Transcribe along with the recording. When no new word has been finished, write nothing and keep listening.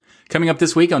Coming up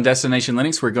this week on Destination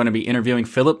Linux, we're going to be interviewing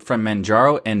Philip from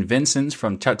Manjaro and Vincenz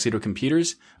from Tuxedo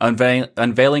Computers,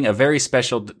 unveiling a very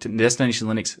special Destination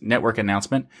Linux network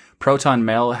announcement. Proton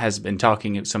Mail has been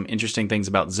talking some interesting things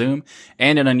about Zoom,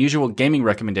 and an unusual gaming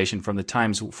recommendation for the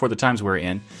times we're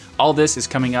in. All this is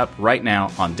coming up right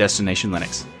now on Destination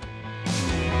Linux.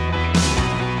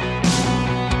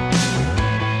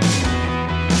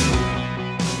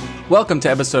 Welcome to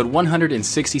episode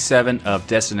 167 of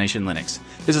Destination Linux.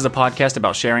 This is a podcast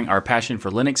about sharing our passion for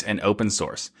Linux and open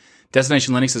source.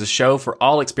 Destination Linux is a show for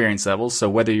all experience levels, so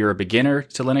whether you're a beginner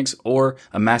to Linux or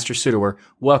a master sudoer,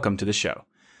 welcome to the show.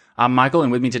 I'm Michael,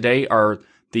 and with me today are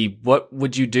the What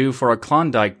Would You Do for a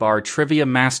Klondike Bar Trivia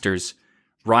Masters,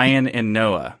 Ryan and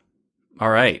Noah. All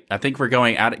right, I think we're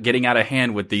getting out of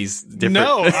hand with these different...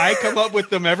 No, I come up with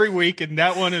them every week, and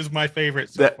that one is my favorite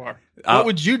so far. What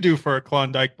would you do for a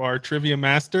Klondike Bar Trivia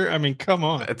Master? I mean, come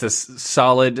on. It's a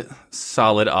solid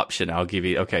option I'll give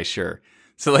you. Okay, sure.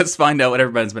 So let's find out what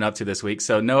everybody's been up to this week.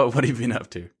 So Noah, what have you been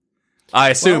up to?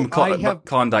 I assume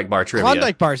Klondike Bar Trivia.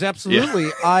 Klondike Bars, absolutely.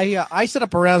 Yeah. I set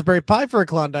up a Raspberry Pi for a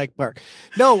Klondike Bar.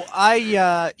 No,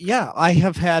 I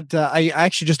have had, I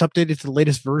actually just updated to the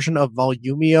latest version of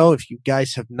Volumio. If you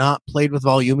guys have not played with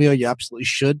Volumio, you absolutely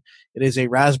should. It is a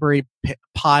Raspberry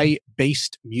Pi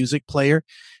based music player,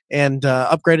 and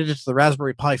upgraded it to the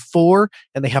Raspberry Pi 4,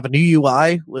 and they have a new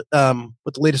UI with the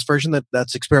latest version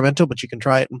that's experimental, but you can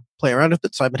try it and play around with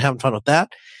it. So I've been having fun with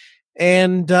that.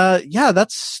 And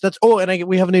that's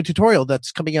we have a new tutorial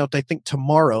that's coming out, I think,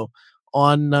 tomorrow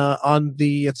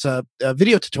it's a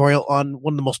video tutorial on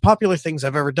one of the most popular things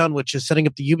I've ever done, which is setting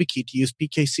up the YubiKey to use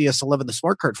PKCS11, the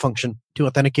smart card function, to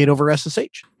authenticate over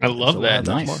SSH. I love that.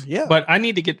 Nice. Yeah. But I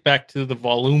need to get back to the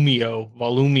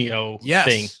Volumio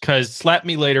thing, because slap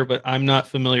me later, but I'm not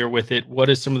familiar with it. What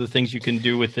is some of the things you can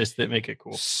do with this that make it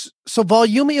cool? So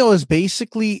Volumio is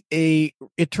basically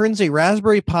it turns a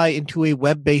Raspberry Pi into a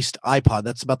web-based iPod.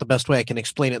 That's about the best way I can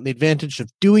explain it. And the advantage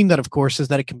of doing that, of course, is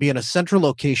that it can be in a central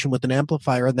location with an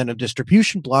amplifier and then a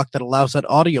distribution block that allows that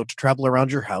audio to travel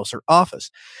around your house or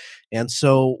office. And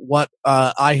so what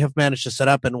I have managed to set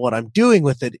up and what I'm doing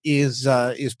with it is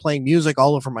playing music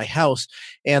all over my house.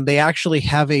 And they actually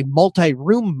have a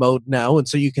multi-room mode now. And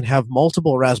so you can have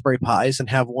multiple Raspberry Pis and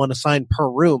have one assigned per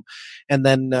room. And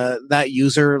then that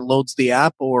user loads the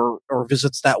app or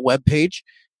visits that web page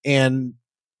and,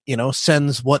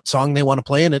 sends what song they want to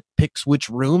play, and it picks which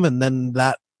room. And then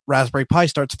that Raspberry Pi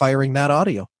starts firing that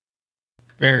audio.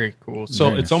 Very cool.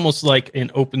 So it's almost like an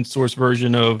open source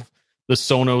version of the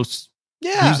Sonos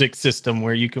music system,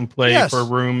 where you can play for a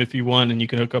room if you want, and you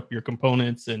can hook up your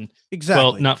components and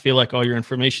not feel like all your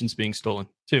information's being stolen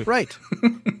too. Right.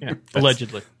 Yeah,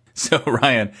 allegedly. So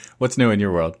Ryan, what's new in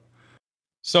your world?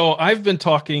 So I've been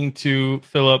talking to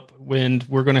Philip Wind.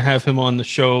 We're going to have him on the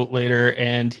show later,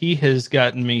 and he has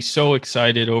gotten me so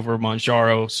excited over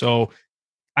Manjaro. So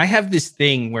I have this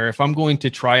thing where if I'm going to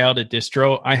try out a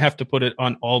distro, I have to put it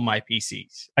on all my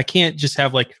PCs. I can't just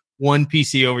have like one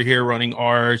PC over here running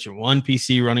Arch and one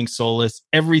PC running Solus.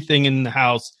 Everything in the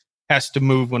house has to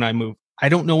move when I move. I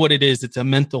don't know what it is. It's a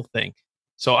mental thing.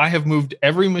 So I have moved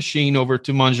every machine over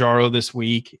to Manjaro this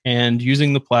week and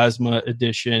using the Plasma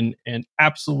edition and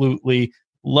absolutely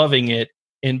loving it.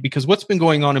 And because what's been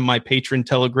going on in my patron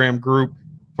Telegram group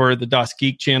for the Das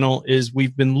Geek channel is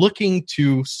we've been looking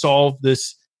to solve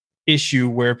this issue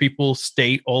where people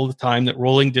state all the time that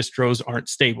rolling distros aren't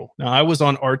stable. Now, I was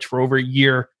on Arch for over a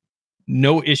year,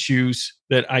 no issues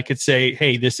that I could say,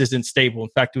 hey, this isn't stable. In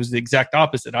fact, it was the exact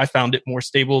opposite. I found it more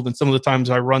stable than some of the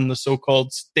times I run the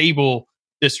so-called stable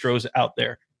distros out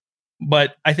there.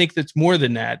 But I think that's more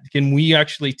than that. Can we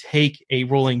actually take a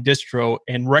rolling distro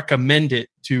and recommend it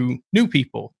to new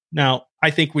people? Now, I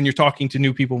think when you're talking to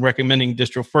new people recommending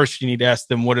distro, first you need to ask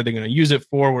them what are they going to use it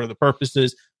for, what are the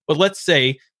purposes. But let's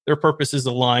say their purposes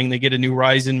align. They get a new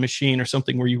Ryzen machine or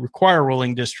something where you require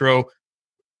rolling distro.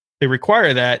 They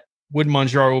require that. Would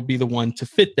Manjaro be the one to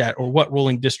fit that, or what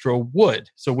rolling distro would?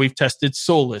 So we've tested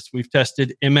Solus. We've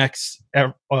tested MX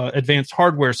Advanced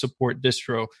Hardware Support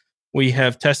distro. We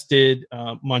have tested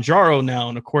Manjaro now,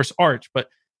 and of course Arch. But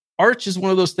Arch is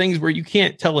one of those things where you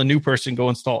can't tell a new person go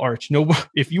install Arch. No,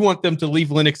 if you want them to leave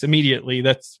Linux immediately,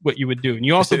 that's what you would do. And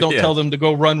you also don't tell them to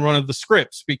go run one of the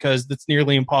scripts, because that's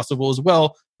nearly impossible as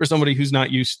well for somebody who's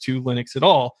not used to Linux at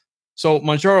all. So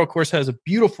Manjaro, of course, has a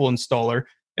beautiful installer.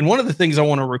 And one of the things I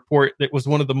want to report that was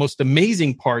one of the most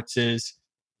amazing parts is,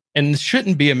 and it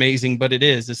shouldn't be amazing, but it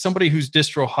is, as somebody who's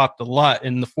distro hopped a lot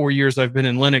in the 4 years I've been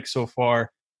in Linux so far,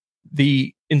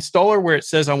 the installer where it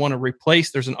says I want to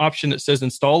replace, there's an option that says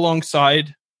install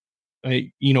alongside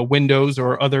Windows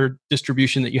or other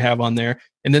distribution that you have on there.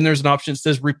 And then there's an option that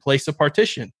says replace a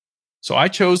partition. So I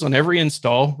chose on every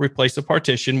install, replace a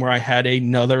partition where I had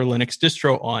another Linux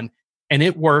distro on, and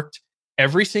it worked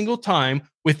every single time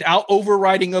without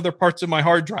overwriting other parts of my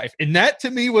hard drive. And that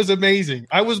to me was amazing.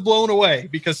 I was blown away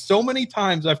because so many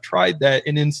times I've tried that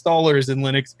in installers in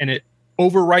Linux and it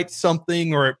overwrites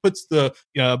something or it puts the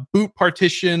boot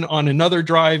partition on another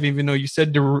drive, even though you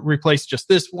said to replace just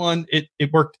this one. It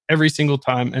worked every single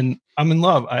time, and I'm in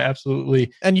love. I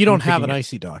absolutely. And you don't have an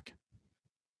IC dock.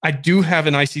 I do have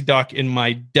an IC dock in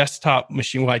my desktop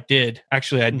machine. Well, I did.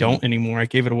 Actually, I don't anymore. I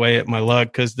gave it away at my lug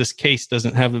because this case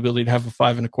doesn't have the ability to have a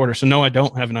 5 1/4. So no, I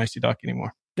don't have an IC dock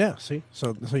anymore. Yeah, see?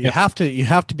 So you have to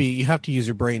use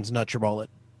your brains, not your wallet.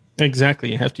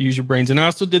 Exactly. You have to use your brains. And I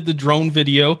also did the drone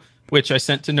video, which I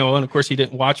sent to Noah. And of course, he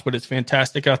didn't watch, but it's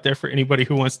fantastic out there for anybody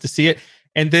who wants to see it.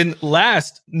 And then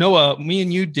last, Noah, me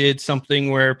and you did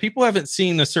something where people haven't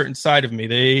seen a certain side of me.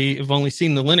 They have only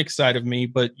seen the Linux side of me,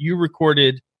 but you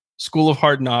recorded School of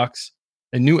Hard Knocks,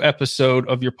 a new episode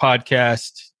of your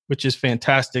podcast, which is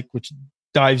fantastic, which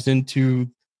dives into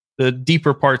the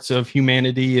deeper parts of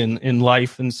humanity and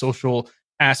life and social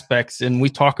aspects. And we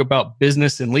talk about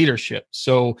business and leadership.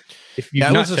 So if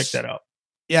you've not checked that out.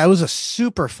 Yeah, it was a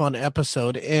super fun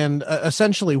episode. And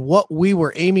essentially what we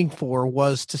were aiming for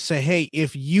was to say, hey,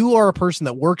 if you are a person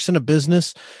that works in a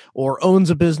business or owns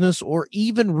a business, or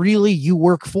even really you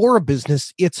work for a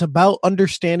business, it's about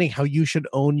understanding how you should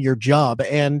own your job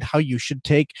and how you should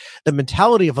take the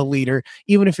mentality of a leader,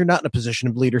 even if you're not in a position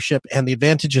of leadership, and the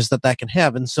advantages that that can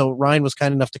have. And so Ryan was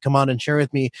kind enough to come on and share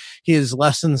with me his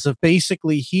lessons of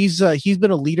basically he's been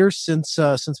a leader since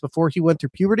before he went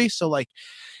through puberty. So like,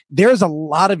 there's a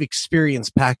lot of experience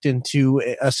packed into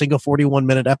a single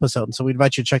 41-minute episode. And so we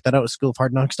invite you to check that out at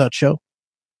schoolofhardknocks.show.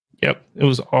 Yep. It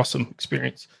was an awesome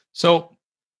experience. So,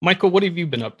 Michael, what have you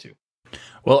been up to?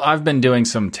 Well, I've been doing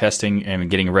some testing and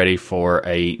getting ready for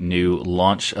a new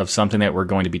launch of something that we're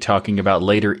going to be talking about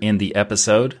later in the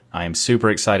episode. I am super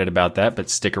excited about that, but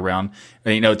stick around.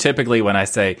 Typically when I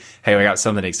say, hey, we got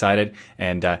something excited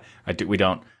and I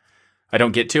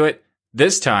don't get to it.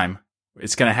 This time,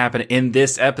 it's going to happen in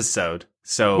this episode.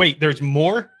 So wait, there's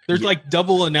more? There's like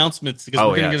double announcements because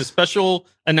we're going to get a special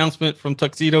announcement from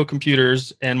Tuxedo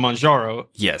Computers and Manjaro.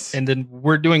 Yes. And then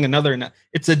we're doing another.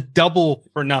 It's a double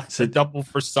for nothing. It's a double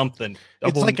for something.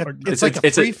 It's like a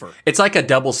threefer. It's like a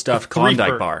double stuffed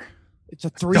Klondike bar. It's a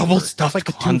threefer. Double stuffed like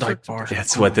Klondike bar.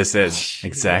 That's what this is.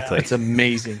 Exactly. It's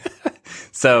amazing.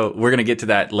 So we're going to get to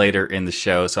that later in the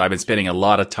show. So I've been spending a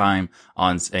lot of time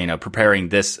on, preparing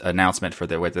this announcement for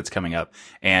that's coming up.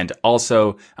 And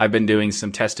also I've been doing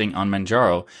some testing on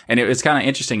Manjaro. And it's kind of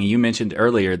interesting. You mentioned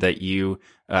earlier that you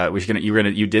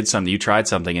tried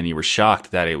something and you were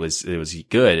shocked that it was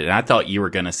good. And I thought you were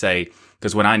going to say,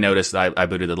 because when I noticed I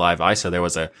booted the live ISO, there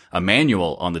was a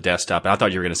manual on the desktop. And I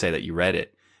thought you were going to say that you read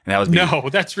it. And that was no,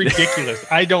 that's ridiculous.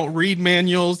 I don't read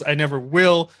manuals. I never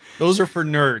will. Those are for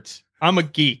nerds. I'm a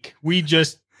geek. We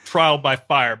just trial by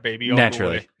fire, baby.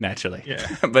 Naturally.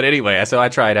 Yeah. But anyway, so I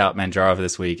tried out Manjaro for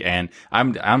this week, and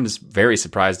I'm just very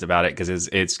surprised about it because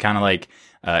it's kind of like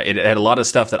it had a lot of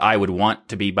stuff that I would want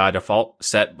to be by default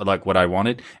set, like what I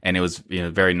wanted, and it was a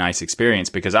very nice experience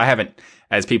because I haven't,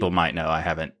 as people might know, I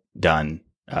haven't done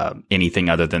anything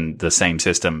other than the same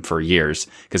system for years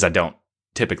because I don't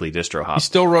typically distro hop. He's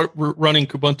still running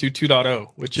Kubuntu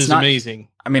 2.0, which is amazing.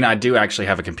 I mean, I do actually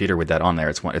have a computer with that on there.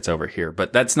 It's over here,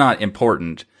 but that's not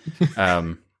important.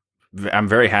 I'm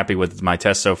very happy with my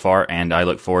test so far, and I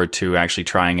look forward to actually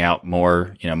trying out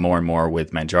more and more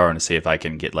with Manjaro to see if I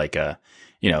can get like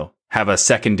have a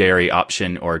secondary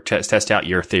option or test out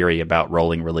your theory about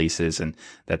rolling releases and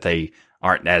that they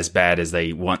aren't as bad as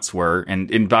they once were.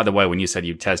 And by the way, when you said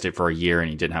you tested for a year and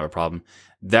you didn't have a problem,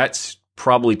 that's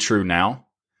probably true now.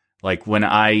 Like when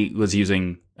I was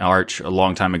using Arch a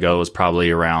long time ago, it was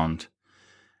probably around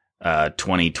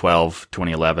 2012,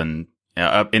 2011,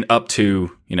 up to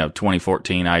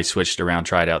 2014. I switched around,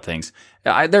 tried out things.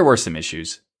 There were some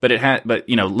issues, but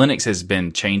Linux has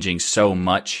been changing so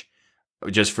much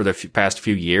just for the past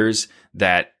few years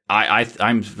that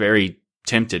I'm very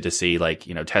tempted to see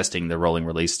testing the rolling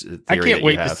release theory. I can't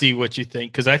wait to see what you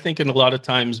think, because I think in a lot of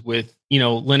times with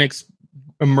Linux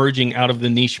emerging out of the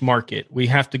niche market, we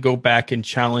have to go back and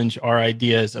challenge our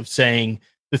ideas of saying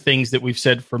the things that we've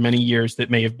said for many years that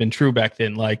may have been true back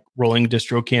then, like rolling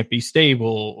distro can't be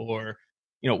stable, or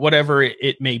whatever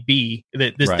it may be,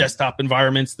 that this desktop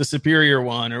environment's the superior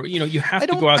one, or you have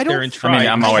to go out there and try. I mean,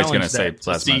 I'm always going to say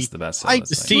Plasma's the best. To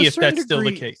see if that's still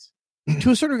the case.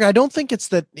 To a certain degree, I don't think it's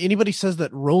that anybody says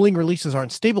that rolling releases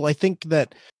aren't stable. I think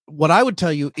that what I would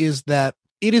tell you is that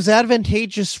it is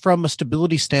advantageous from a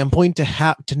stability standpoint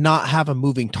to not have a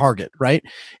moving target, right?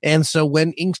 And so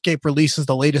when Inkscape releases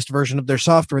the latest version of their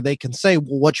software, they can say,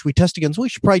 well, what should we test against? We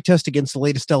should probably test against the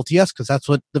latest LTS because that's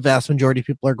what the vast majority of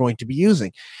people are going to be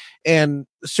using. And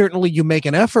certainly you make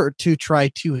an effort to try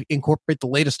to incorporate the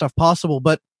latest stuff possible,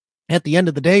 but at the end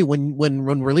of the day, when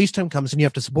release time comes and you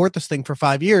have to support this thing for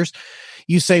 5 years,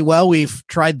 you say, well, we've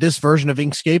tried this version of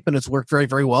Inkscape and it's worked very,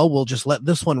 very well. We'll just let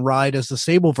this one ride as the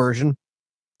stable version,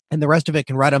 and the rest of it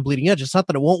can ride on bleeding edge. It's not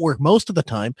that it won't work most of the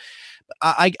time.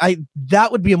 I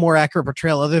that would be a more accurate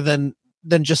portrayal, other than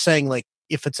just saying, like,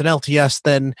 if it's an LTS,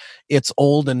 then it's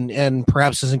old and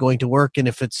perhaps isn't going to work. And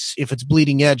if it's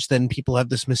bleeding edge, then people have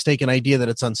this mistaken idea that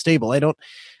it's unstable.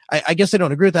 I guess I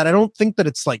don't agree with that. I don't think that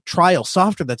it's like trial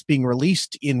software that's being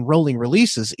released in rolling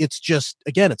releases. It's just,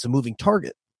 again, it's a moving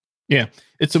target. Yeah,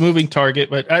 it's a moving target,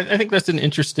 but I think that's an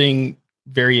interesting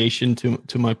variation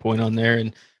to my point on there.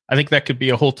 And I think that could be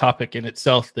a whole topic in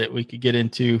itself that we could get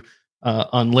into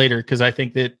on later, because I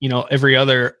think that, every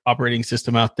other operating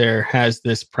system out there has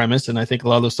this premise. And I think a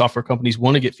lot of those software companies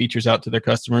want to get features out to their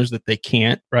customers that they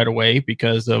can't right away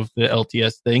because of the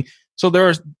LTS thing. So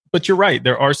but you're right.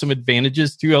 There are some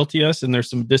advantages to LTS and there's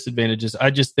some disadvantages. I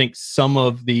just think some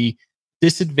of the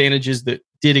disadvantages that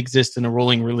did exist in a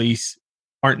rolling release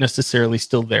aren't necessarily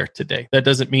still there today. That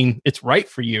doesn't mean it's right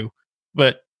for you,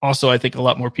 but also I think a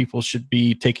lot more people should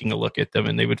be taking a look at them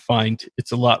and they would find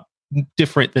it's a lot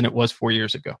different than it was 4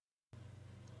 years ago.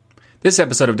 This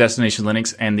episode of Destination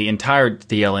Linux and the entire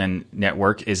DLN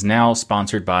network is now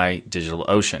sponsored by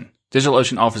DigitalOcean.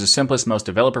 DigitalOcean offers the simplest, most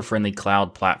developer-friendly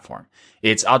cloud platform.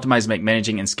 It's optimized to make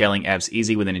managing and scaling apps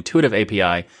easy with an intuitive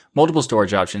API, multiple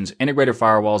storage options, integrated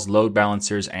firewalls, load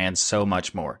balancers, and so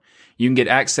much more. You can get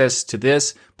access to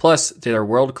this, plus to their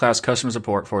world-class customer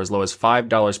support for as low as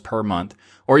 $5 per month,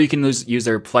 or you can use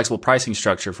their flexible pricing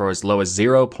structure for as low as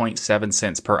 0.7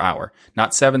 cents per hour.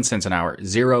 Not 7 cents an hour,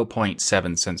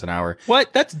 0.7 cents an hour.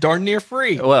 What? That's darn near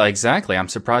free. Well, exactly. I'm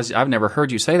surprised. I've never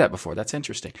heard you say that before. That's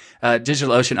interesting.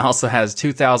 DigitalOcean also has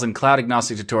 2,000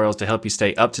 cloud-agnostic tutorials to help you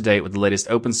stay up to date with the latest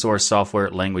open source software,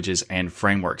 languages, and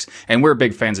frameworks. And we're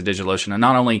big fans of DigitalOcean, and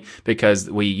not only because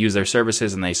we use their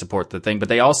services and they support the thing, but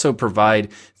they also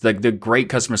provide the great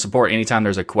customer support. Anytime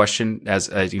there's a question, as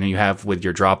you have with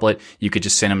your Droplet, you could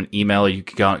just send them an email. You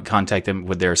can contact them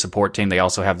with their support team. They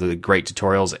also have the great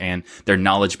tutorials, and their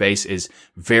knowledge base is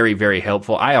very, very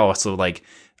helpful. I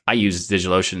use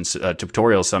DigitalOcean's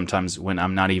tutorials sometimes when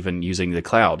I'm not even using the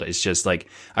cloud. It's just like,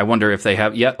 I wonder if they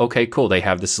have, okay, cool. They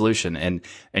have the solution. And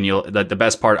the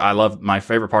best part, my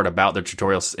favorite part about their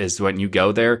tutorials is when you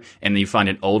go there and you find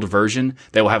an old version,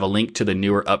 they will have a link to the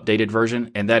newer updated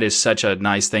version. And that is such a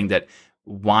nice thing that,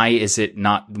 why does that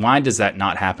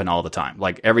not happen all the time?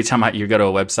 Like every time you go to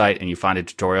a website and you find a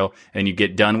tutorial and you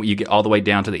get all the way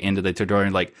down to the end of the tutorial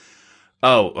and like,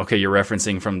 oh, okay, you're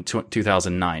referencing from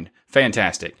 2009.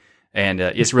 Fantastic. And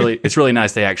it's really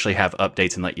nice they actually have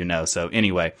updates and let you know. So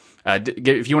anyway,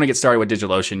 if you want to get started with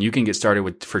DigitalOcean, you can get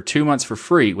started for 2 months for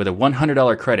free with a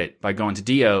 $100 credit by going to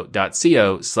do.co/DLN.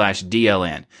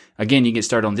 Again, you can get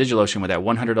started on DigitalOcean with that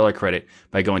 $100 credit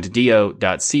by going to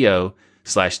do.co/DLN.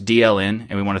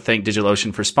 And we want to thank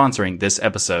DigitalOcean for sponsoring this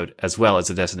episode as well as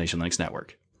the Destination Linux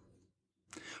Network.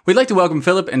 We'd like to welcome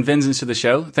Philip and Vinzenz to the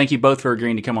show. Thank you both for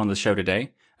agreeing to come on the show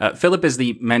today. Philip is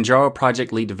the Manjaro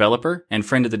project lead developer and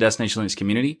friend of the Destination Linux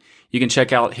community. You can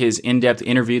check out his in-depth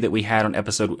interview that we had on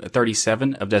episode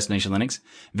 37 of Destination Linux.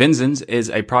 Vinzenz is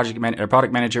a product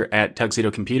manager at Tuxedo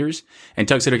Computers, and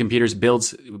Tuxedo Computers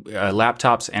builds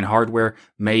laptops and hardware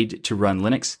made to run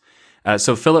Linux.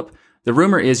 So Philip, the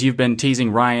rumor is you've been teasing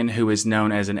Ryan, who is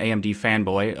known as an AMD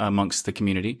fanboy amongst the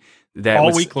community, that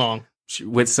all week long,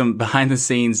 with some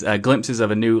behind-the-scenes glimpses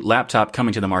of a new laptop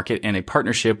coming to the market and a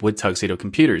partnership with Tuxedo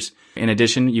Computers. In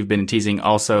addition, you've been teasing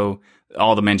also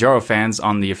all the Manjaro fans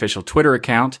on the official Twitter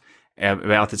account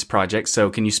about this project. So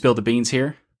can you spill the beans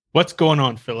here? What's going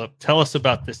on, Philip? Tell us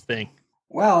about this thing.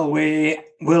 Well, we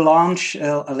will launch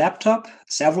a laptop,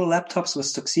 several laptops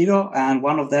with Tuxedo, and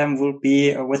one of them will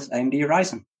be with AMD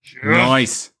Ryzen.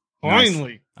 Nice.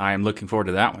 Finally. Nice. I am looking forward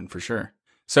to that one for sure.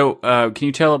 So, can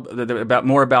you tell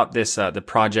more about this, the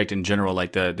project in general,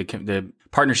 like the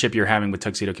partnership you're having with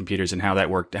Tuxedo Computers and how that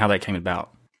worked, how that came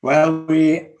about? Well,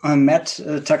 we met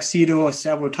Tuxedo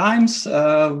several times.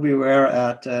 We were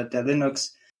at the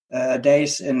Linux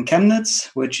days in Chemnitz,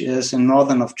 which is in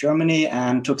northern of Germany,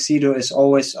 and Tuxedo is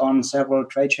always on several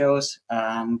trade shows,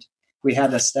 and we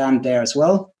had a stand there as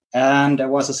well. And there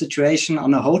was a situation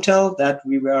on a hotel that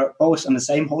we were both on the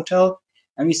same hotel,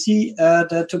 and we see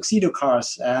the Tuxedo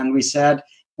cars, and we said,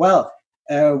 well,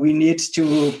 we need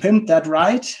to pimp that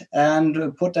right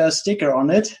and put a sticker on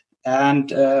it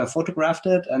and photographed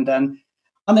it. And then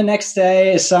on the next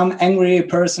day, some angry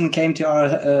person came to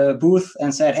our booth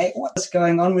and said, "Hey, what's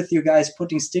going on with you guys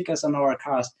putting stickers on our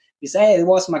cars?" We say it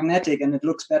was magnetic and it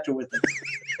looks better with it.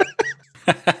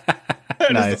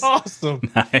 That Nice. is awesome.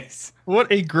 Nice.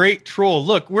 What a great troll.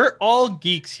 Look, we're all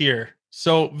geeks here.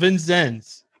 So,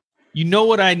 Vincenz, you know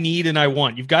what I need and I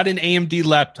want. You've got an AMD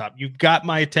laptop. You've got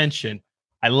my attention.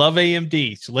 I love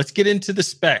AMD. So let's get into the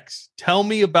specs. Tell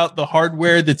me about the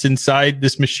hardware that's inside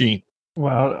this machine.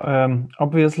 Well,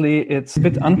 obviously, it's a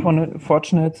bit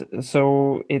unfortunate.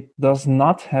 So it does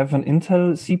not have an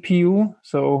Intel CPU.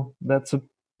 So that's a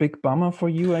big bummer for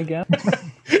you, I guess.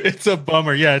 It's a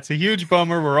bummer. Yeah, it's a huge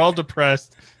bummer. We're all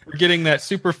depressed. We're getting that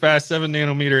super fast 7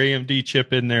 nanometer AMD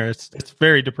chip in there. It's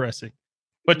very depressing.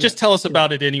 But just tell us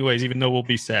about it anyways, even though we'll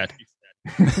be sad.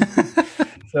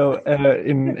 So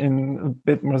in a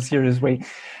bit more serious way,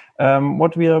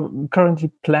 what we are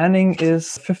currently planning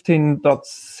is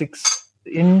 15.6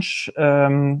 inch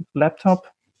laptop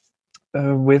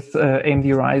with AMD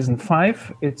Ryzen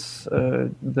 5. It's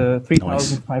the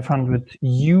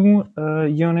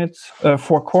 3500U unit,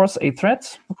 4 cores, 8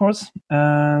 threads, of course,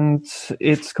 and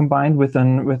it's combined with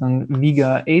an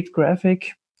Vega 8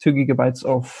 graphic, 2 gigabytes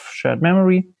of shared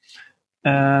memory.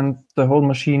 And the whole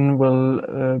machine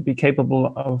will be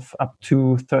capable of up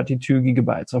to 32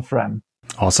 gigabytes of RAM.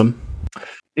 Awesome.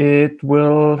 It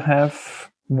will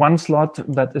have one slot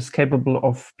that is capable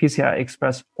of PCI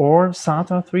Express or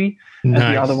SATA 3, and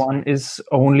the other one is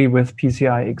only with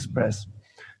PCI Express.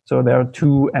 So there are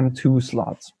 2 M2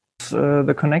 slots.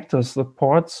 The connectors, the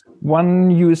ports, one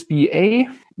USB-A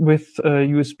with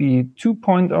USB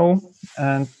 2.0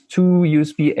 and 2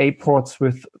 USB-A ports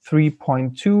with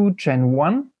 3.2 Gen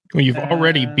 1. Well, you've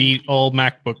already beat all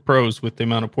MacBook Pros with the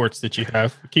amount of ports that you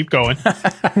have. Keep going.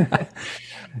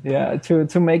 Yeah,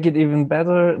 to make it even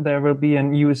better, there will be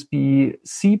an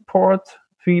USB-C port,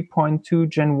 3.2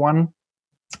 Gen 1.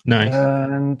 Nice.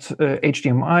 And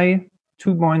HDMI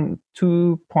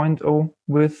 2.0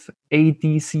 with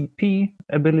ADCP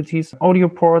abilities, audio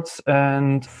ports,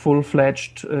 and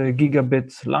full-fledged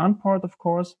gigabit LAN port, of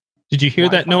course. Did you hear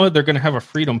that, Noah? They're going to have a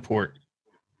Freedom port.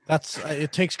 That's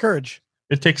it takes courage.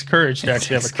 It takes courage to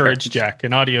actually have a courage jack,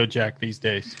 an audio jack these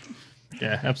days.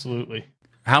 Yeah, absolutely.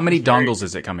 How many dongles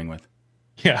is it coming with?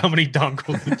 Yeah, how many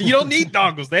dongles? You don't need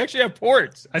dongles. They actually have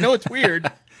ports. I know it's weird,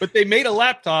 but they made a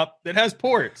laptop that has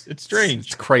ports. It's strange.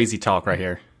 It's crazy talk right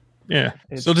here. Yeah.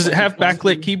 So does it have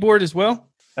backlit keyboard as well?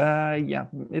 Yeah,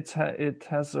 it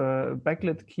has a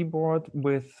backlit keyboard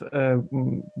with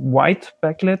white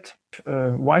backlit,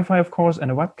 Wi-Fi, of course,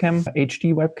 and a webcam,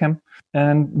 HD webcam.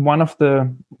 And one of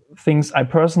the things I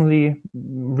personally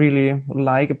really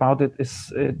like about it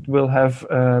is it will have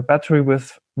a battery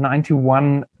with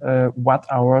 91 watt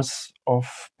hours of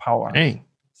power. Dang.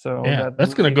 So yeah,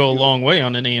 that's going to go a long way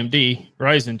on an AMD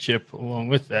Ryzen chip along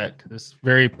with that. Because it's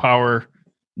very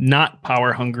not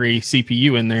power hungry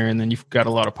CPU in there, and then you've got a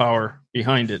lot of power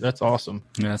behind it. That's awesome.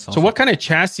 Yeah, that's awesome. So what kind of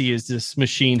chassis is this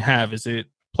machine have? Is it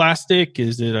plastic?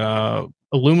 Is it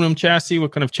aluminum chassis?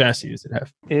 What kind of chassis does it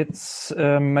have? It's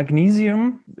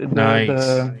magnesium. Nice.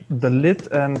 The lid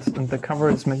and the cover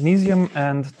is magnesium,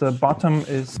 and the bottom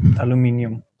is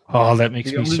aluminum. Oh, that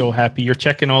makes me so happy. You're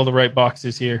checking all the right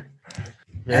boxes here.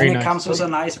 Very and it nice. comes with a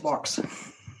nice box.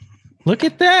 Look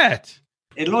at that.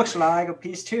 It looks like a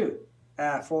PS2.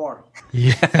 4.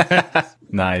 Yeah.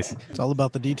 Nice. It's all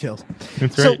about the details.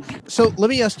 That's right. So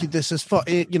let me ask you this: as far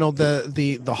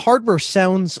the hardware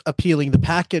sounds appealing, the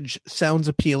package sounds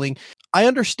appealing. I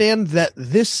understand that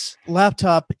this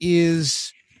laptop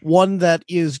is one that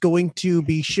is going to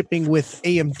be shipping with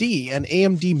AMD, and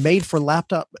AMD made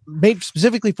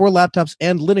specifically for laptops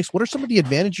and Linux. What are some of the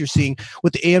advantages you're seeing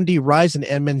with the AMD Ryzen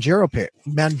and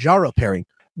Manjaro pairing?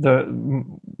 The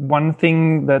one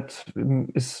thing that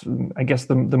is, I guess,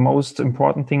 the most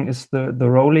important thing is the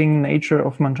rolling nature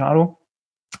of Manjaro.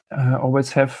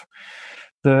 Always have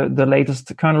the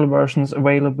latest kernel versions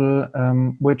available,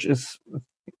 which is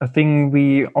a thing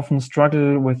we often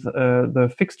struggle with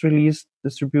the fixed release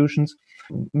distributions.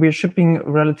 We're shipping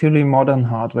relatively modern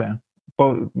hardware.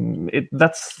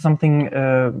 That's something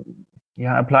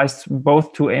applies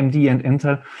both to AMD and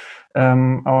Intel.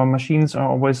 Our machines are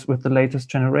always with the latest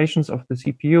generations of the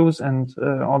CPUs and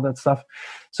all that stuff.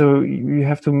 So you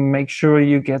have to make sure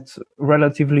you get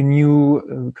relatively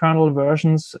new kernel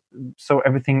versions, so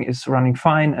everything is running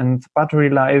fine and battery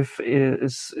life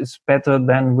is better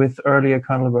than with earlier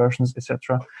kernel versions,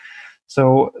 etc.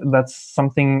 So that's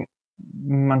something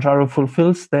Manjaro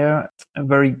fulfills there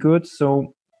very good.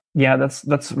 So yeah,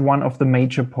 that's one of the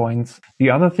major points. The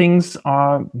other things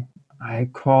are, I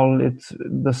call it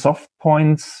the soft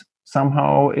points.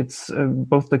 Somehow it's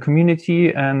both the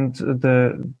community and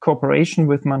the cooperation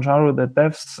with Manjaro. The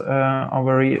devs are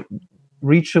very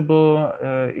reachable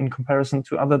in comparison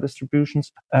to other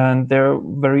distributions, and they're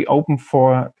very open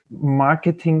for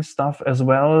marketing stuff as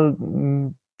well.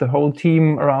 The whole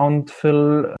team around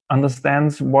Phil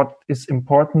understands what is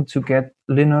important to get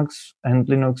Linux and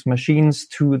Linux machines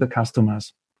to the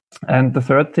customers. And the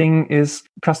third thing is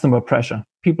customer pressure.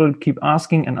 People keep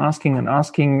asking and asking and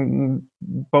asking,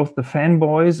 both the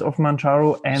fanboys of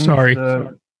Manjaro and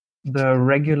the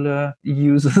regular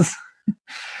users.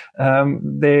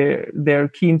 They're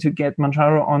keen to get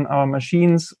Manjaro on our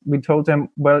machines. We told them,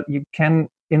 well, you can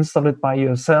install it by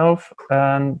yourself,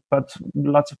 but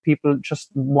lots of people just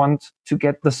want to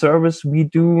get the service we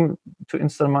do to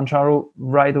install Manjaro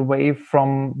right away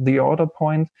from the order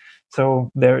point.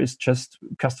 So there is just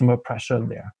customer pressure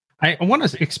there. I want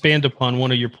to expand upon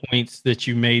one of your points that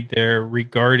you made there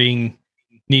regarding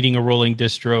needing a rolling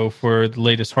distro for the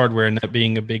latest hardware and that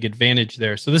being a big advantage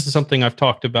there. So this is something I've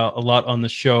talked about a lot on the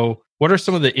show. What are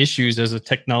some of the issues as a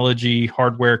technology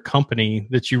hardware company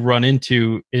that you run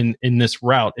into in this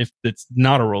route if it's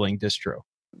not a rolling distro?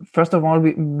 First of all,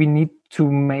 we need to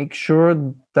make sure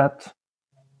that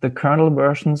the kernel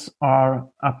versions are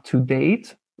up to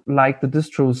date, like the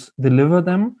distros deliver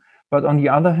them. But on the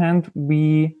other hand,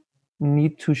 we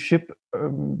need to ship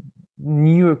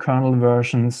newer kernel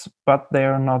versions, but they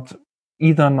are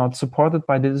either not supported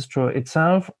by the distro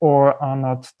itself or are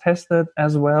not tested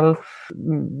as well.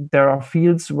 There are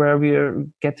fields where we're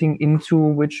getting into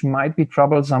which might be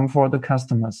troublesome for the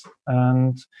customers.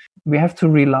 And we have to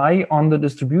rely on the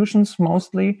distributions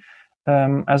mostly,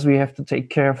 as we have to take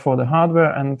care for the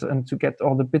hardware and to get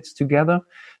all the bits together.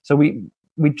 So we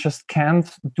just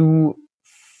can't do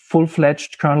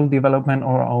full-fledged kernel development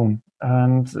on our own.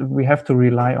 And we have to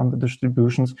rely on the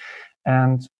distributions.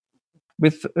 And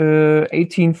with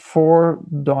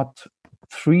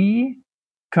 18.4.3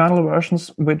 kernel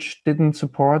versions, which didn't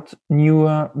support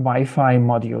newer Wi-Fi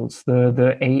modules,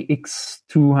 the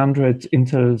AX200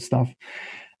 Intel stuff.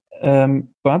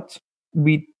 But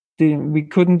we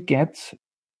couldn't get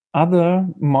other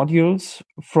modules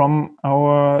from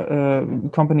our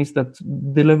companies that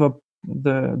deliver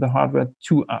the hardware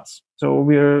to us. So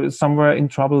we're somewhere in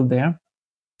trouble there.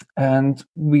 And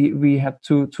we had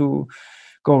to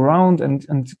go around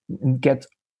and get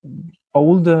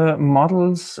older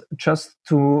models just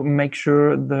to make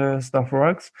sure the stuff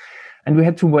works. And we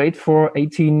had to wait for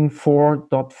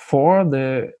 18.4.4,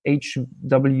 the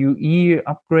HWE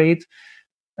upgrade.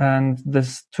 And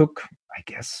this took, I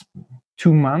guess,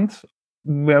 2 months,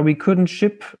 where we couldn't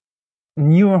ship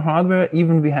newer hardware,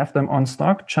 even we have them on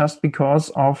stock, just because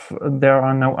of there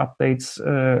are no updates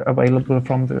available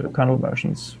from the kernel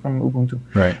versions from Ubuntu.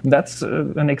 Right. That's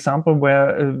an example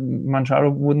where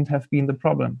Manjaro wouldn't have been the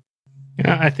problem.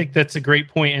 Yeah, I think that's a great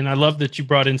point, and I love that you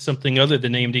brought in something other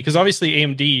than AMD, because obviously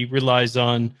AMD relies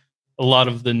on a lot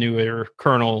of the newer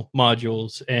kernel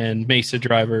modules and Mesa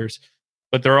drivers,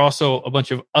 but there are also a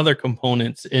bunch of other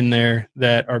components in there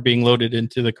that are being loaded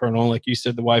into the kernel, like you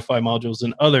said, the Wi-Fi modules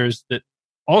and others that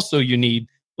also you need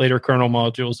later kernel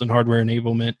modules and hardware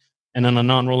enablement. And on a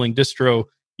non-rolling distro,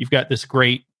 you've got this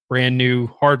great brand new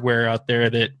hardware out there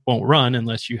that won't run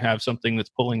unless you have something that's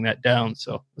pulling that down.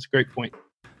 So that's a great point.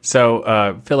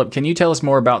 So, Philip, can you tell us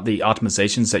more about the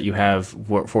optimizations that you have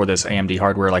for this AMD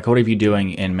hardware? Like, what are you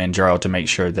doing in Manjaro to make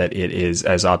sure that it is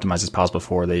as optimized as possible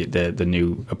for the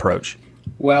new approach?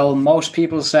 Well, most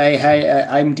people say, hey,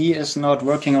 AMD is not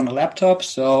working on a laptop.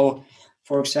 So,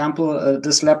 for example,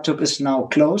 this laptop is now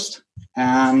closed.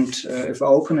 And if I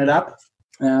open it up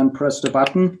and press the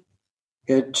button,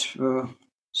 it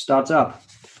starts up.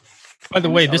 By the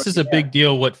way, this is a big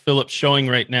deal. What Philip's showing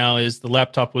right now is the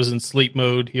laptop was in sleep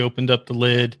mode. He opened up the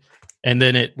lid. And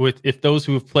then if those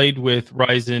who have played with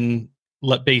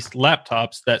Ryzen-based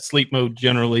laptops, that sleep mode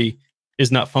generally is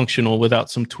not functional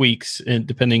without some tweaks, and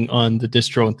depending on the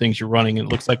distro and things you're running. And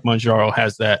it looks like Manjaro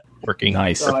has that working.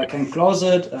 Nice. So I can close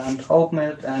it and open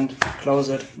it and close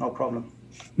it, no problem.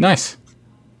 Nice.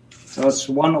 So it's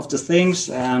one of the things,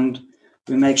 and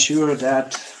we make sure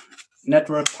that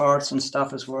network parts and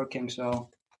stuff is working. So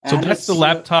that's the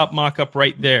laptop mock-up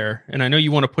right there. And I know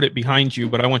you want to put it behind you,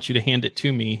 but I want you to hand it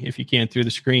to me if you can through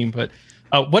the screen. But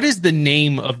what is the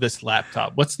name of this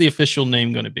laptop? What's the official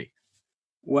name going to be?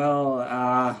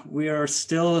 Well, we are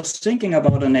still thinking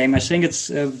about a name. I think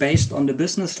it's based on the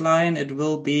business line. It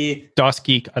will be DOS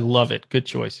Geek. I love it. Good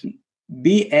choice.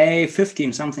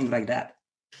 BA15, something like that.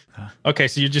 Okay,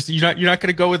 so you're not going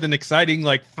to go with an exciting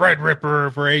like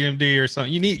Threadripper for AMD or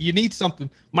something. You need something.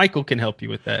 Michael can help you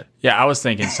with that. Yeah, I was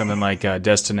thinking something like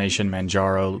Destination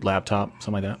Manjaro laptop,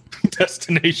 something like that.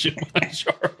 Destination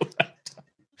Manjaro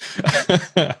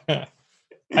laptop.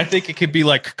 I think it could be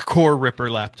like Core Ripper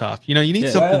laptop. You need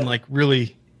something like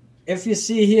really. If you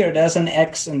see here, there's an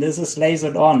X and this is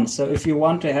lasered on. So if you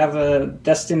want to have a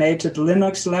destinated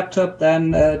Linux laptop,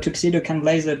 then Tuxedo can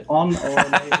laser it on or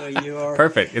laser your...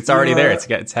 Perfect. It's already there.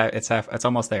 It's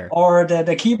almost there. Or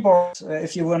the keyboard.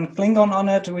 If you want Klingon on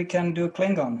it, we can do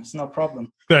Klingon. It's no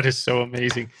problem. That is so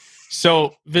amazing.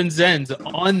 So Vincenz,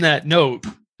 on that note,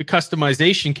 the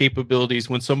customization capabilities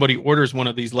when somebody orders one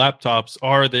of these laptops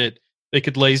are that they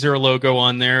could laser a logo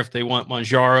on there if they want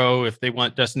Manjaro, if they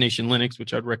want Destination Linux,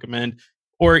 which I'd recommend,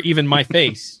 or even my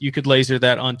face. You could laser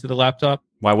that onto the laptop.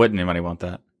 Why wouldn't anybody want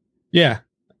that? Yeah.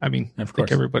 I mean, of I course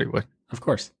think everybody would. Of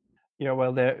course. Yeah,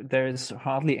 well, there is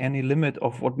hardly any limit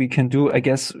of what we can do. I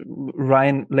guess,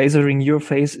 Ryan, lasering your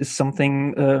face is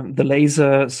something the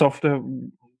laser software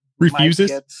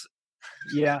refuses.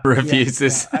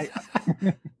 Refuses. Yeah.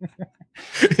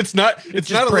 It's not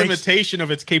a limitation of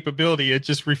its capability. It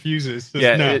just refuses.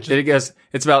 It goes.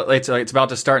 It's about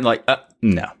to start and like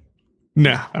no,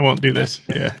 I won't do this.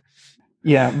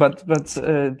 Yeah, but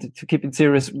to keep it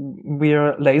serious, we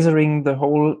are lasering the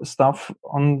whole stuff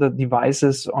on the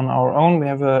devices on our own. We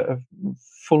have a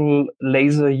full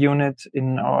laser unit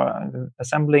in our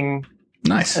assembling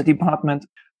department.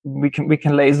 We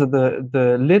can laser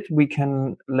the lid. We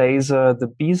can laser the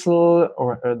bezel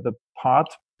or the part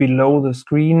below the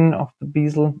screen of the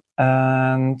bezel,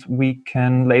 and we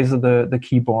can laser the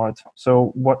keyboard.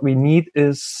 So what we need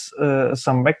is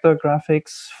some vector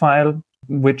graphics file,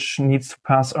 which needs to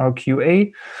pass our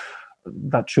QA.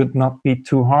 That should not be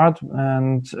too hard,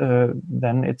 and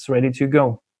then it's ready to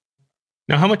go.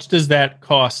 Now, how much does that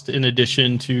cost in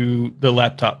addition to the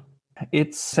laptop?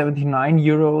 It's 79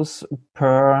 euros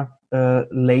per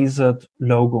lasered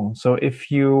logo. So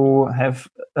if you have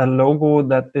a logo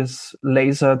that is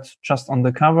lasered just on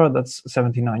the cover, that's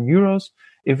 79 euros.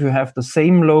 If you have the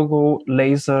same logo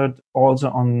lasered also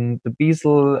on the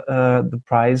bezel, the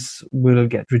price will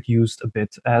get reduced a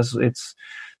bit, as it's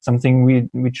something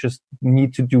we just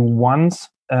need to do once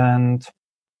and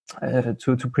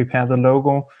to prepare the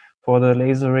logo for the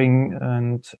lasering,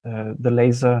 and the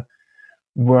laser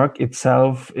work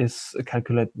itself is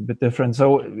calculated a bit different.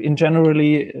 So in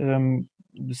generally,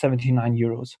 79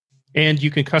 euros. And you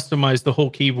can customize the whole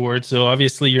keyboard. So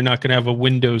obviously you're not going to have a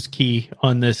Windows key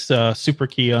on this super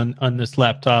key on this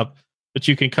laptop, but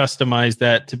you can customize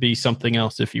that to be something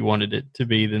else if you wanted it to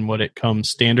be than what it comes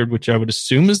standard, which I would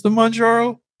assume is the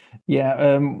Manjaro. Yeah,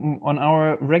 on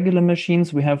our regular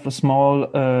machines, we have a small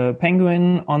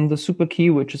penguin on the super key,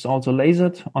 which is also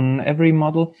lasered on every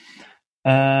model.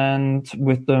 And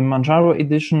with the Manjaro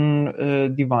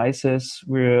edition devices,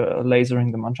 we're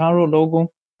lasering the Manjaro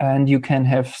logo, and you can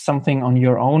have something on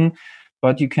your own,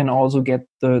 but you can also get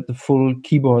the full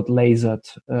keyboard lasered.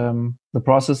 The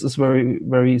process is very,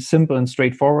 very simple and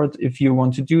straightforward. If you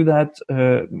want to do that,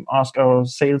 ask our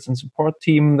sales and support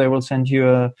team. They will send you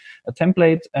a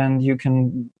template, and you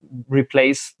can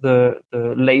replace the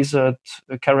lasered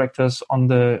characters on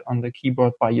the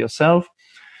keyboard by yourself.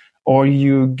 Or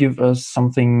you give us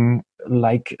something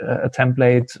like a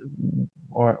template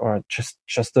or just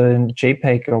a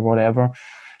JPEG or whatever,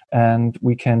 and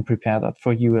we can prepare that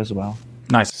for you as well.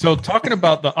 Nice. So talking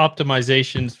about the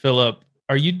optimizations, Philip,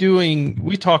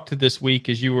 we talked to this week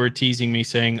as you were teasing me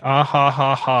saying, ha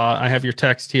ha, I have your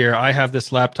text here. I have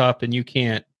this laptop and you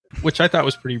can't, which I thought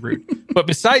was pretty rude. But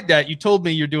beside that, you told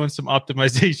me you're doing some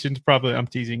optimizations, probably I'm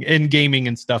teasing, in gaming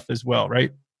and stuff as well,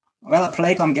 right? Well, I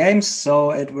played some games,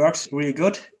 so it works really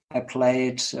good. I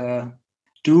played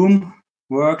Doom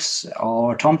works,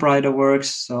 or Tomb Raider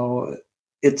works, so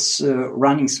it's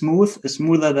running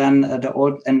smoother than the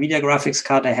old NVIDIA graphics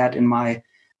card I had in my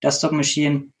desktop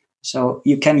machine. So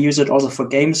you can use it also for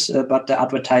games, but the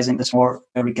advertising is more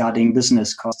regarding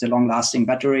business, because the long-lasting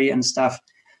battery and stuff.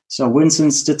 So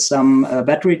Vincenz did some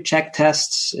battery check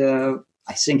tests.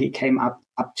 I think he came up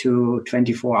to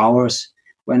 24 hours.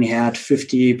 When he had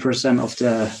 50%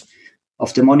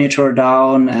 of the monitor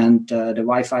down and the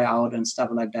Wi-Fi out and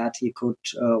stuff like that, he could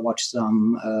watch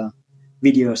some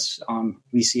videos on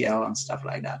VCL and stuff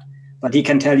like that. But he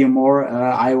can tell you more.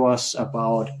 I was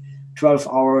about 12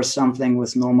 hours something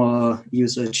with normal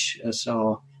usage.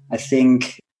 So I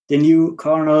think the new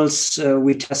kernels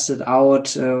we tested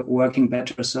out working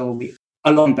better. So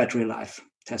a long battery life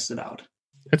tested out.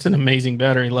 That's an amazing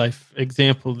battery life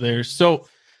example there. So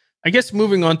I guess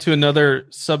moving on to another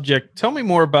subject, tell me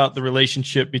more about the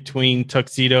relationship between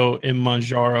Tuxedo and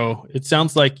Manjaro. It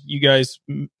sounds like you guys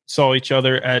saw each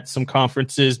other at some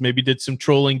conferences, maybe did some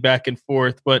trolling back and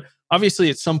forth, but obviously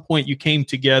at some point you came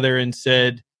together and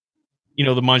said, you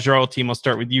know, the Manjaro team, I'll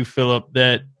start with you, Philip,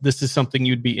 that this is something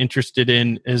you'd be interested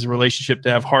in as a relationship to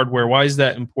have hardware. Why is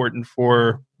that important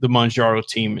for the Manjaro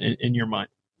team in your mind?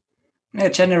 Yeah,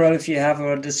 generally, if you have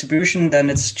a distribution, then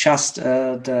it's just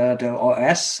the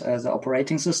OS, the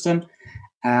operating system.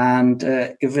 And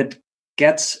if it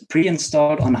gets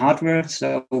pre-installed on hardware,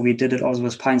 so we did it also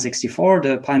with Pine64,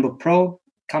 the Pinebook Pro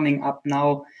coming up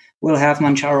now will have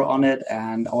Manjaro on it.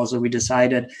 And also we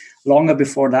decided longer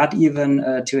before that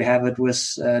even to have it with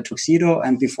Tuxedo.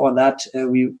 And before that,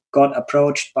 we got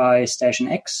approached by Station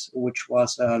X, which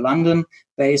was a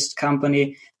London-based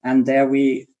company. And there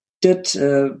we did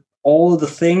all the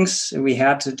things we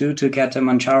had to do to get the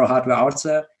Manjaro hardware out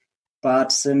there.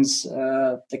 But since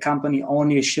the company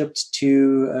only shipped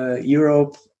to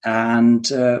Europe and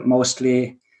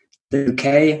mostly the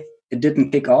UK, it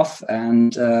didn't kick off.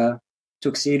 And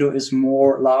Tuxedo is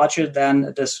more larger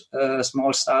than this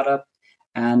small startup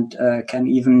and can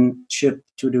even ship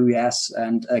to the US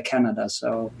and Canada.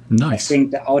 So nice. I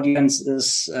think the audience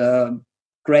is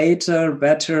greater,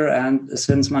 better, and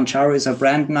since Manjaro is a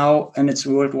brand now and it's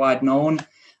worldwide known,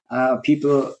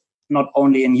 people not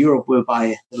only in Europe will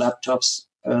buy the laptops,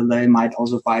 they might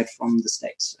also buy it from the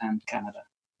States and Canada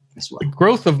as well. The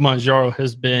growth of Manjaro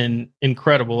has been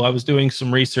incredible. I was doing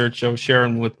some research I was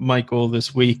sharing with Michael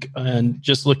this week and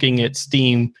just looking at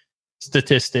Steam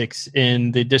statistics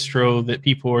in the distro that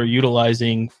people are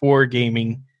utilizing for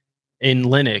gaming in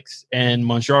Linux, and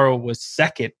Manjaro was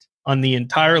second on the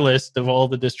entire list of all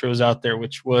the distros out there,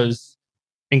 which was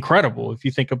incredible if you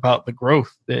think about the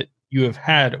growth that you have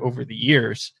had over the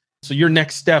years. So your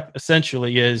next step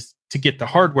essentially is to get the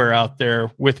hardware out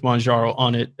there with Manjaro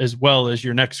on it, as well as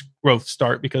your next growth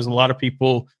start, because a lot of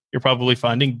people you're probably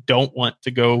finding don't want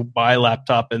to go buy a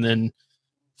laptop and then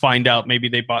find out maybe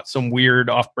they bought some weird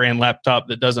off-brand laptop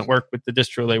that doesn't work with the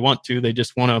distro they want to. They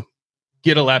just want to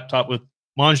get a laptop with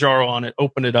Manjaro on it,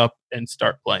 open it up, and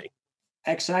start playing.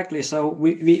 Exactly. So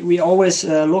we always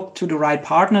look to the right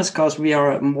partners because we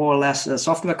are more or less a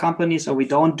software company. So we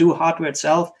don't do hardware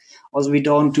itself. Also, we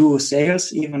don't do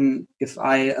sales, even if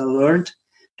I learned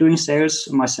doing sales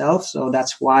myself. So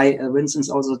that's why Vincent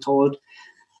also told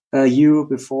you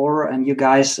before and you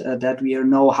guys that we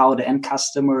know how the end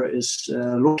customer is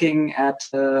looking at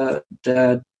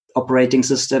the operating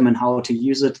system and how to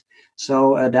use it.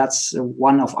 So that's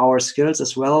one of our skills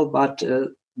as well. But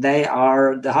they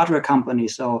are the hardware company.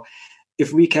 So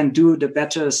if we can do the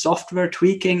better software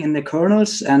tweaking in the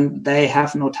kernels and they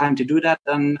have no time to do that,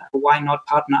 then why not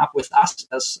partner up with us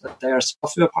as their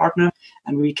software partner,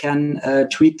 and we can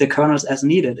tweak the kernels as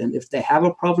needed. And if they have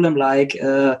a problem like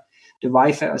the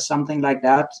Wi-Fi or something like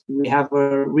that, we have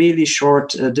a really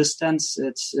short distance.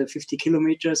 It's 50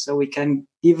 kilometers. So we can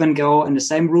even go in the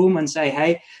same room and say,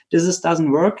 hey, this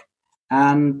doesn't work.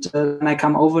 And then I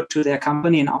come over to their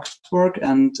company in Augsburg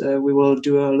and we will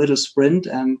do a little sprint.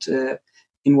 And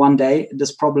in one day,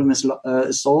 this problem is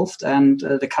solved and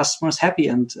the customer is happy.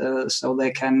 And so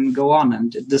they can go on.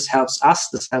 And this helps us.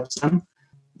 This helps them.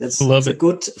 It's a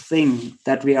good thing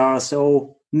that we are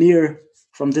so near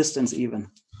from distance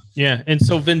even. Yeah. And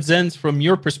so Vincenz, from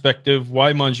your perspective,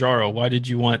 why Manjaro? Why did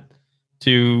you want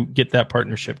to get that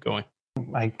partnership going?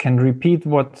 I can repeat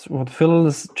what Phil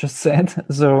has just said.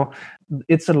 So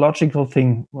it's a logical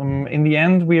thing. In the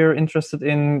end, we are interested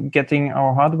in getting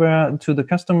our hardware to the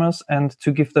customers and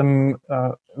to give them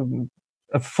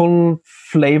a full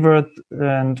flavored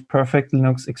and perfect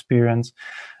Linux experience.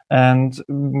 And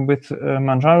with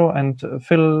Manjaro and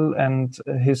Phil and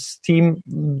his team,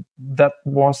 that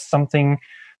was something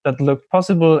that looked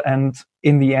possible. And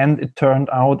in the end, it turned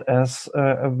out as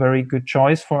a very good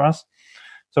choice for us.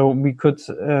 So we could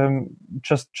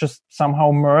just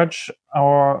somehow merge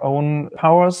our own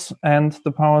powers and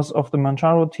the powers of the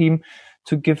Manjaro team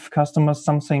to give customers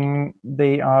something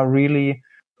they are really,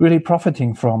 really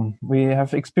profiting from. We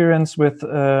have experience with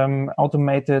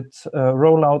automated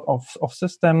rollout of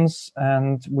systems,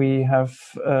 and we have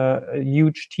a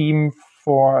huge team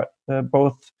for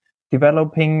both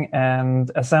developing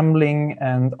and assembling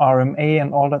and RMA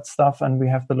and all that stuff. And we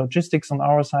have the logistics on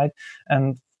our side.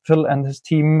 And Phil and his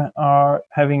team are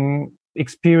having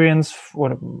experience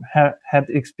or had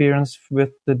experience with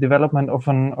the development of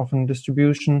an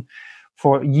distribution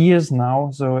for years now.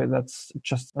 So that's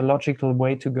just a logical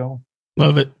way to go.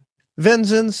 Love it.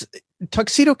 Vincenz,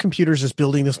 Tuxedo Computers is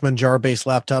building this Manjaro-based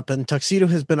laptop, and Tuxedo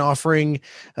has been offering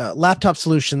laptop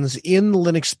solutions in the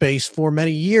Linux space for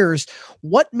many years.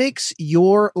 What makes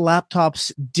your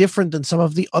laptops different than some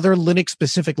of the other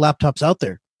Linux-specific laptops out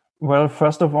there? Well,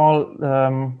 first of all,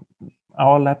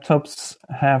 our laptops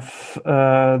have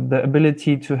the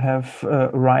ability to have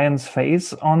Ryan's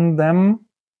face on them.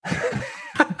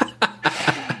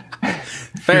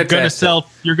 You're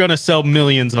gonna sell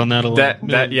millions on that alone.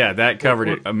 That covered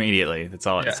it immediately. That's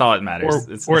all it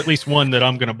matters. Or at least one that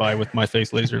I'm gonna buy with my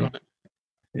face lasered on it.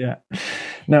 Yeah.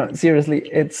 No,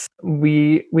 seriously,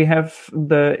 we have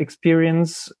the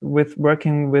experience with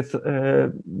working with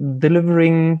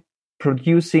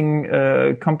producing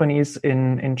companies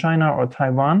in China or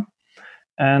Taiwan.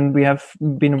 And we have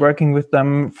been working with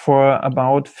them for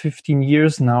about 15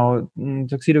 years now.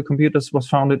 Tuxedo Computers was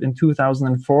founded in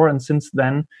 2004, and since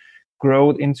then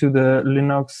growed into the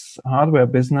Linux hardware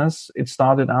business. It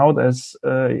started out as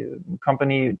a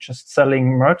company just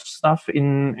selling merch stuff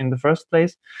in the first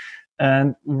place.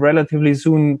 And relatively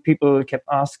soon, people kept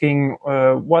asking,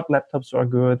 what laptops are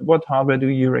good? What hardware do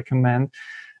you recommend?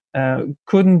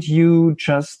 Couldn't you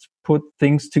just put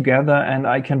things together and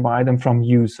I can buy them from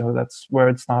you? So that's where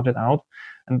it started out.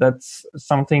 And that's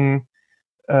something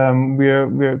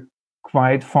we're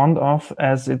quite fond of,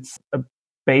 as it's a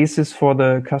basis for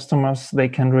the customers they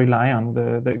can rely on,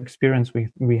 the experience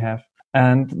we have.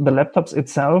 And the laptops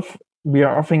itself, we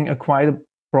are offering a quite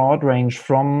broad range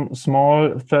from small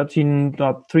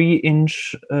 13.3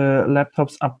 inch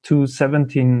laptops up to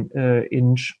 17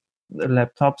 inch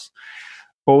laptops,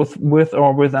 both with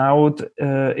or without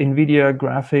NVIDIA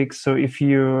graphics. So if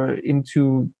you're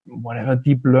into whatever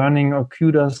deep learning or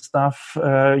CUDA stuff,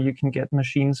 you can get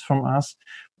machines from us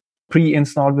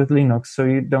pre-installed with Linux. So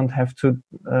you don't have to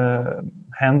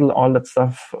handle all that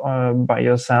stuff by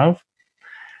yourself.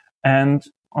 And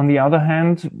on the other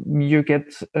hand, you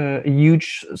get a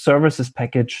huge services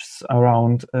package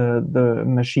around the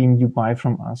machine you buy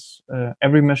from us.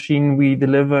 Every machine we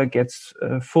deliver gets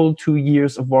a full 2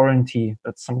 years of warranty.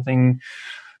 That's something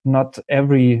not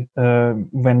every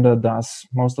vendor does.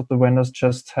 Most of the vendors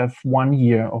just have 1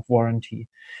 year of warranty.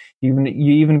 You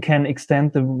even can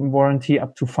extend the warranty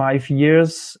up to 5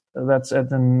 years. That's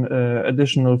at an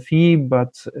additional fee,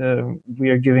 but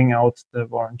we are giving out the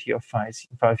warranty of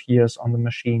 5 years on the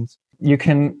machines. You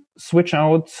can switch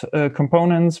out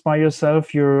components by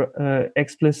yourself. You're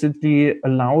explicitly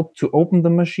allowed to open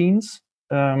the machines.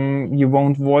 You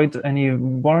won't void any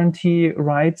warranty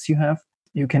rights you have.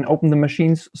 You can open the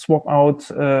machines, swap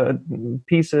out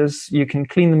pieces. You can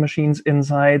clean the machines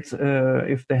inside.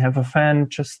 If they have a fan,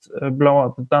 just blow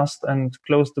out the dust and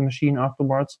close the machine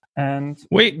afterwards. And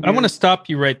wait, I want to stop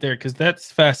you right there because that's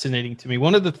fascinating to me.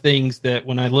 One of the things that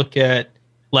when I look at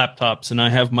laptops and I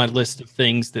have my list of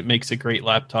things that makes a great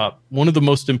laptop, one of the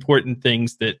most important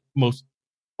things that most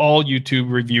all YouTube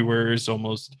reviewers,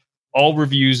 almost all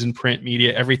reviews in print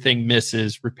media, everything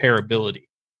misses repairability.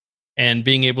 And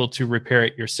being able to repair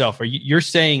it yourself. You're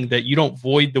saying that you don't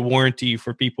void the warranty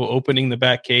for people opening the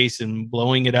back case and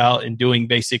blowing it out and doing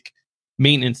basic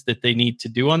maintenance that they need to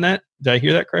do on that? Did I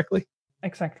hear that correctly?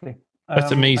 Exactly.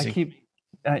 That's amazing.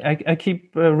 I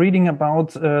keep reading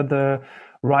about the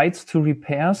rights to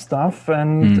repair stuff,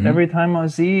 and every time I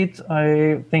see it,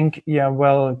 I think, yeah,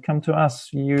 well, come to us.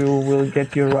 You will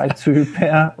get your right to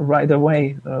repair right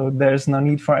away. There's no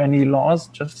need for any laws.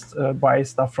 Just buy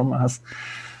stuff from us.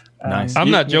 Nice. I'm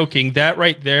not joking. That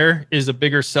right there is a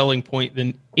bigger selling point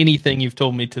than anything you've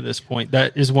told me to this point.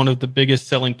 That is one of the biggest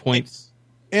selling points.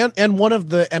 And one of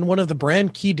the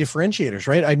brand key differentiators,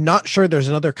 right? I'm not sure there's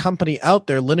another company out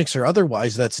there, Linux or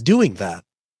otherwise, that's doing that.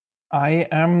 I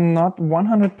am not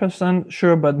 100%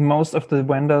 sure, but most of the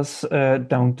vendors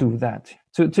don't do that.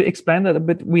 To explain that a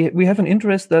bit, we have an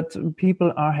interest that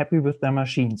people are happy with their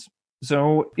machines.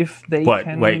 So if they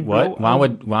can... Wait, what?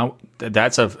 Why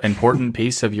that's an important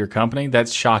piece of your company?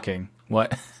 That's shocking.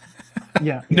 What?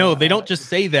 Yeah. No, they don't just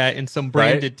say that in some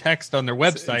branded text on their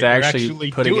website. They're actually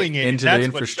putting doing it into the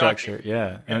infrastructure.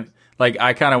 Yeah. And like,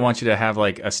 I kind of want you to have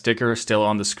like a sticker still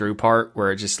on the screw part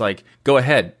where it's just like, go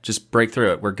ahead, just break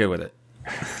through it. We're good with it.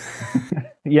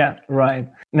 Yeah, right.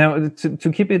 Now,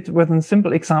 to keep it with a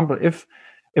simple example, if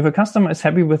a customer is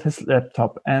happy with his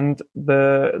laptop and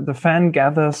the fan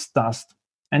gathers dust,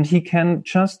 and he can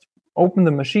just open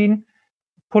the machine,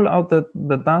 pull out the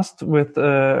dust with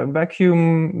a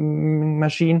vacuum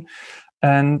machine,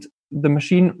 and the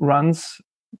machine runs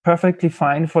perfectly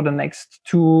fine for the next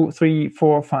 2, 3,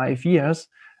 4, 5 years,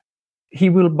 he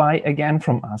will buy again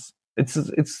from us. It's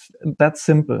that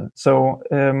simple. So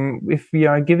if we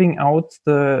are giving out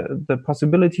the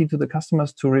possibility to the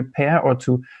customers to repair or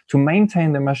to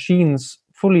maintain the machines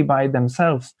fully by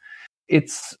themselves,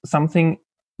 it's something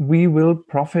we will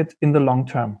profit in the long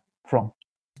term from.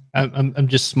 I'm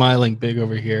just smiling big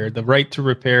over here. The right to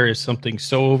repair is something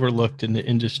so overlooked in the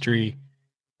industry.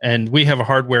 And we have a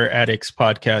Hardware Addicts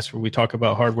podcast where we talk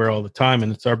about hardware all the time.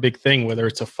 And it's our big thing, whether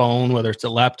it's a phone, whether it's a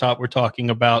laptop, we're talking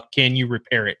about, can you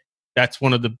repair it? That's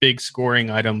one of the big scoring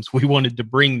items. We wanted to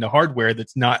bring the hardware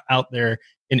that's not out there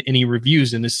in any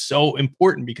reviews, and is so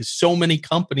important because so many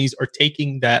companies are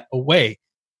taking that away.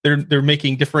 They're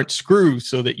making different screws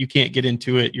so that you can't get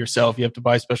into it yourself. You have to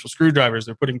buy special screwdrivers.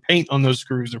 They're putting paint on those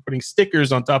screws. They're putting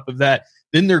stickers on top of that.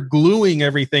 Then they're gluing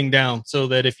everything down so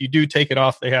that if you do take it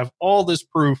off, they have all this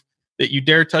proof that you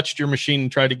dare touch your machine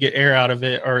and try to get air out of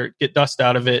it or get dust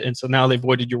out of it. And so now they've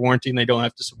voided your warranty and they don't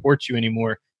have to support you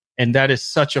anymore. And that is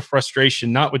such a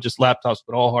frustration, not with just laptops,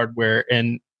 but all hardware.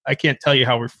 And I can't tell you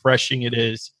how refreshing it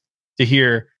is to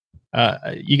hear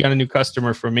you got a new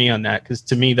customer for me on that, because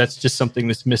to me, that's just something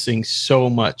that's missing so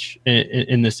much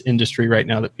in this industry right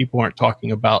now that people aren't talking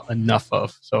about enough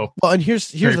of. So, well, and here's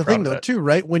the thing though, too,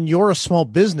 right? When you're a small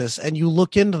business and you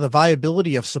look into the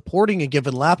viability of supporting a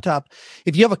given laptop,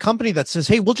 if you have a company that says,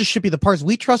 hey, we'll just ship you the parts.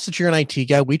 We trust that you're an IT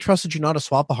guy. We trust that you know how to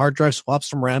swap a hard drive, swap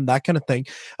some RAM, that kind of thing.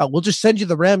 We'll just send you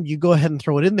the RAM. You go ahead and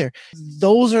throw it in there.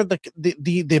 Those are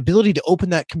the ability to open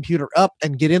that computer up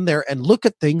and get in there and look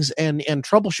at things and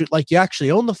troubleshoot like you actually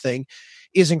own the thing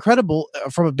is incredible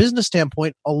from a business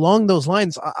standpoint. Along those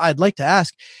lines, I'd like to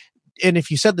ask, and if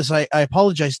you said this, I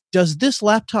apologize. Does this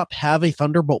laptop have a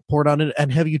Thunderbolt port on it?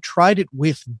 And have you tried it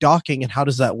with docking, and how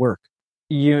does that work?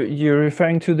 You're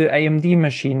referring to the AMD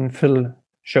machine Phil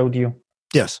showed you?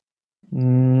 Yes.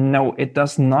 No, it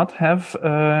does not have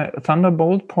a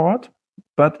Thunderbolt port,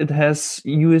 but it has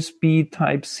USB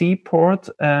Type-C port.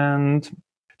 And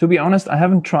to be honest, I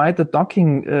haven't tried the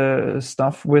docking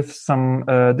stuff with some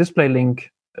DisplayLink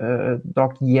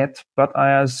dock yet, but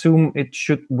I assume it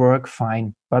should work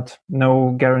fine. But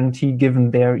no guarantee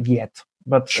given there yet.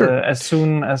 But sure. As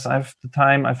soon as I find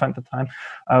the time,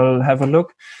 I'll have a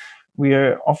look. We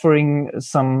are offering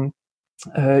some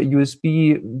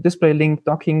USB DisplayLink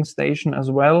docking station as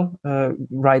well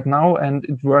right now, and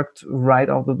it worked right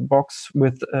out of the box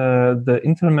with the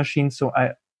Intel machine. So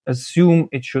I assume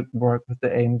it should work with the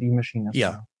AMD machine as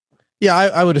well. Yeah,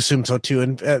 I would assume so too,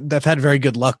 and they've had very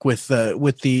good luck with the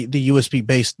USB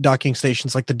based docking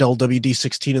stations like the Dell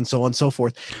WD16 and so on and so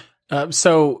forth.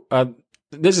 So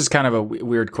this is kind of a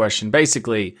weird question.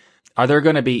 Basically, are there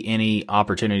going to be any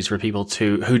opportunities for people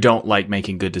who don't like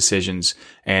making good decisions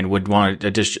and would want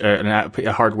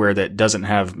a hardware that doesn't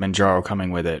have Manjaro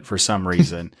coming with it for some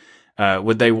reason?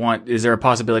 Is there a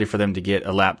possibility for them to get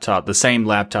a laptop, the same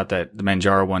laptop that the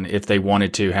Manjaro one, if they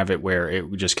wanted to have it where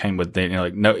it just came with,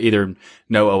 either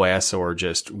no OS or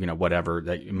just, whatever,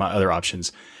 my other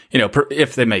options,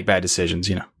 if they make bad decisions,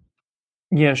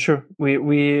 Yeah, sure.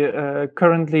 We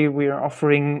currently we are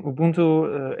offering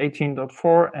Ubuntu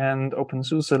 18.4 and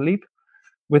OpenSUSE Leap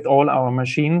with all our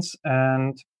machines,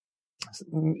 and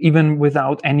even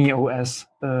without any OS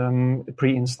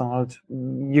pre-installed.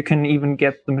 You can even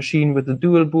get the machine with the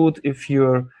dual boot if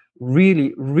you're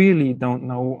really, really don't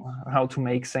know how to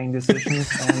make sane decisions.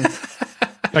 And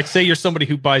like, say you're somebody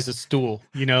who buys a stool,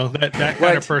 that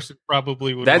kind of person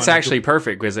probably would. That's actually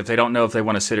perfect, because if they don't know if they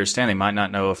want to sit or stand, they might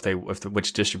not know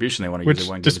which distribution they want to use. At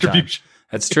one distribution.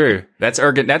 That's true. That's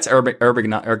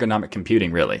ergonomic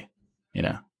computing, really.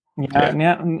 Yeah.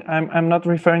 I'm not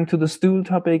referring to the stool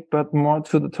topic, but more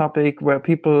to the topic where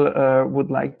people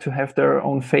would like to have their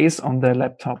own face on their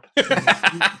laptop.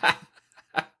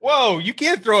 Whoa, you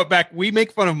can't throw it back. We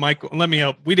make fun of Michael. Let me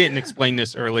help. We didn't explain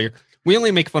this earlier. We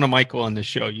only make fun of Michael on this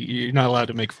show. You're not allowed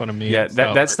to make fun of me. Yeah,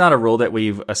 that's not a rule that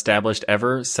we've established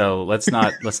ever. So let's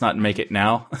not make it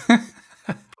now.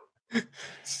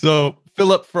 So,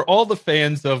 Philip, for all the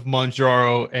fans of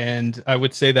Manjaro, and I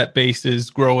would say that base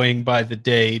is growing by the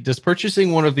day, does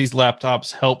purchasing one of these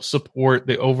laptops help support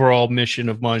the overall mission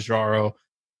of Manjaro?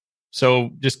 So,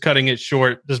 just cutting it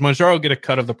short, does Manjaro get a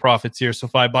cut of the profits here? So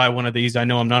if I buy one of these, I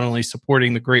know I'm not only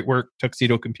supporting the great work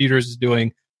Tuxedo Computers is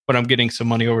doing, but I'm getting some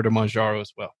money over to Manjaro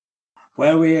as well.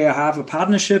 Well, we have a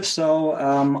partnership, so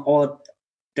all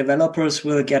developers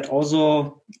will get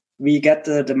we get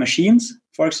the machines,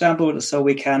 for example, so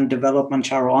we can develop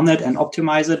Manjaro on it and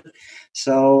optimize it.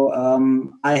 So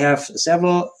I have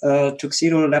several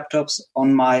Tuxedo laptops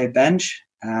on my bench,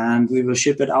 and we will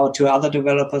ship it out to other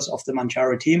developers of the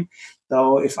Manjaro team.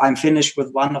 So if I'm finished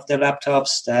with one of the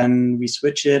laptops, then we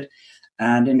switch it.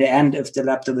 And in the end, if the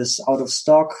laptop is out of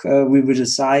stock, we will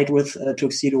decide with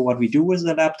Tuxedo what we do with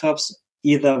the laptops.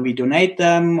 Either we donate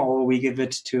them or we give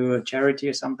it to a charity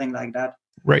or something like that.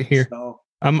 Right here. So,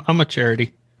 I'm a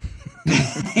charity.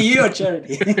 You're a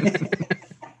charity.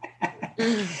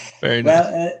 Very nice.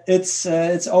 Well,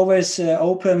 it's always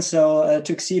open. So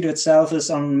Tuxedo itself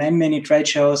is on many trade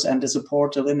shows and they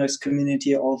support the Linux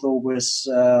community, although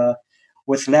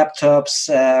with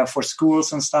laptops for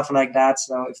schools and stuff like that.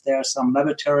 So if there's some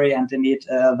laboratory and they need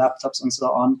laptops and so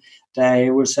on,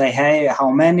 they will say, hey, how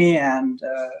many? And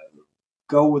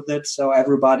go with it. So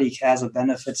everybody has a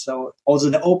benefit. So also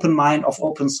the open mind of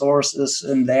open source is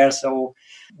in there. So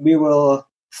we will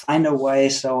find a way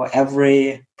so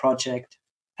every project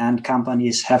and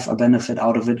companies have a benefit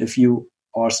out of it if you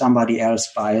or somebody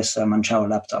else buys a Manjaro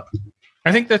laptop.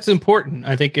 I think that's important.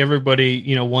 I think everybody,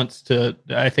 wants to.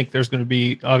 I think there's going to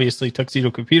be, obviously, Tuxedo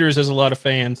Computers has a lot of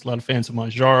fans of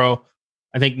Manjaro.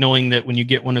 I think knowing that when you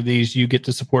get one of these, you get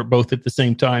to support both at the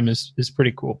same time is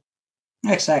pretty cool.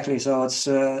 Exactly. So it's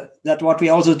that's what we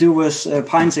also do with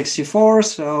Pine 64.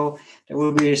 So there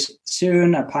will be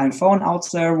soon a Pine phone out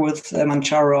there with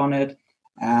Manjaro on it.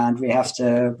 And we have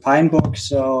the Pine book.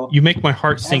 So you make my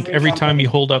heart sink every time you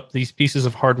hold up these pieces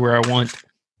of hardware I want.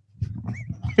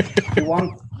 You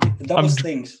want those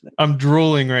things. I'm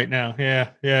drooling right now.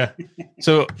 Yeah.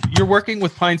 So you're working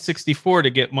with Pine 64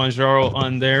 to get Manjaro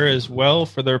on there as well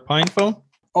for their Pine phone?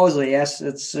 Also, yes,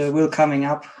 it's will coming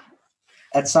up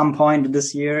at some point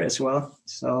this year as well.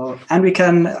 So, and we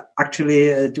can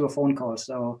actually do a phone call.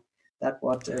 So that's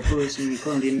what Purism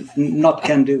currently not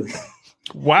can do.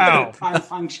 Wow. Prime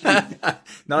function.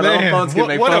 Not all phones can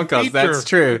make phone calls. That's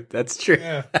true.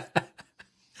 Yeah.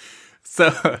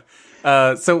 So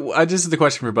this is the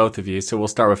question for both of you. So we'll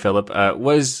start with Philip.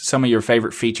 What is some of your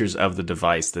favorite features of the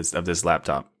device, of this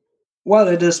laptop? Well,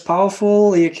 it is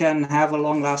powerful. You can have a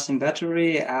long-lasting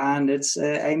battery, and it's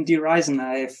AMD Ryzen.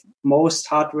 I have most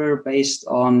hardware based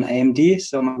on AMD,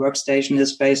 so my workstation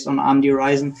is based on AMD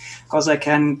Ryzen because I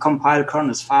can compile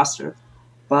kernels faster.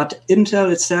 But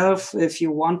Intel itself, if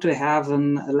you want to have a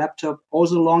laptop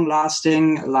also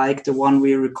long-lasting, like the one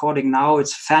we're recording now,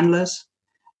 it's fanless,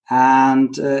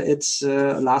 and it's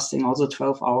lasting also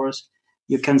 12 hours.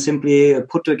 You can simply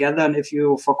put together, and if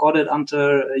you forgot it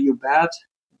under your bed,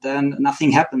 then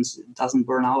nothing happens. It doesn't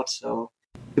burn out. So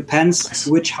depends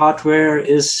which hardware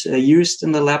is used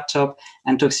in the laptop.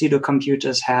 And Tuxedo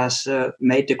Computers has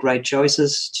made the great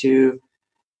choices to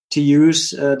use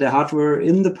the hardware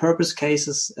in the purpose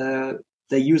cases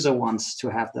the user wants to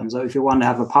have them. So if you want to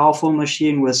have a powerful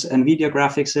machine with NVIDIA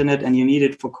graphics in it and you need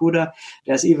it for CUDA,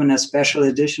 there's even a special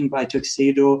edition by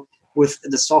Tuxedo with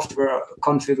the software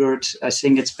configured. I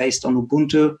think it's based on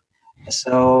Ubuntu.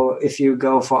 So if you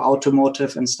go for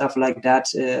automotive and stuff like that,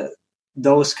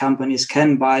 those companies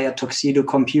can buy a Tuxedo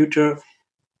computer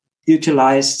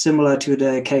utilized similar to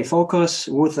the K-Focus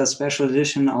with a special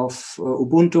edition of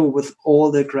Ubuntu with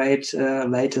all the great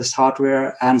latest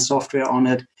hardware and software on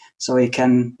it, so it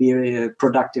can be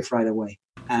productive right away.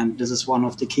 And this is one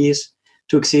of the keys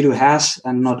Tuxedo has,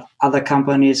 and not other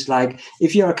companies. Like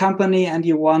if you're a company and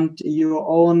you want your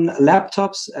own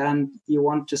laptops and you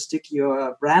want to stick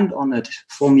your brand on it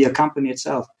from your company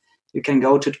itself, you can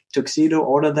go to Tuxedo,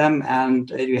 order them, and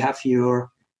you have your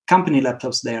company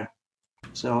laptops there.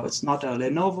 So it's not a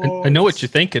Lenovo. I know what you're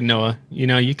thinking, Noah.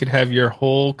 You could have your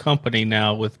whole company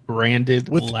now with branded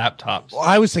laptops. Well,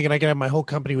 I was thinking I could have my whole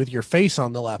company with your face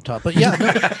on the laptop, but yeah,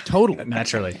 no, totally.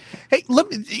 Naturally. Hey, let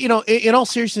me, in all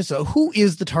seriousness, though, who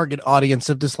is the target audience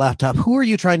of this laptop? Who are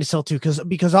you trying to sell to?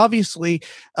 Because obviously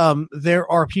there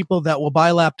are people that will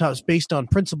buy laptops based on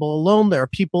principle alone. There are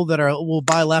people that will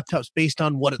buy laptops based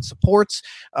on what it supports.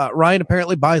 Ryan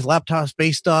apparently buys laptops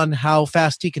based on how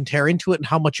fast he can tear into it and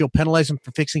how much you'll penalize him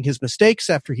for fixing his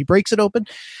mistakes after he breaks it open.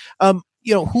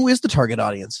 Who is the target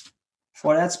audience?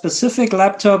 For that specific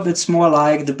laptop, it's more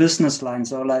like the business line.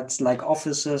 So it's like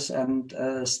offices and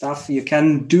stuff. You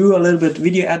can do a little bit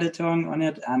video editing on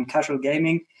it and casual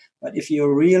gaming. But if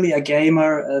you're really a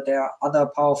gamer, there are other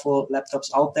powerful laptops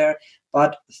out there.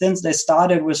 But since they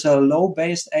started with a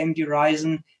low-based AMD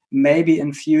Ryzen, maybe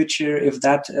in future, if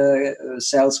that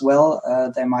sells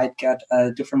well, they might get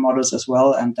different models as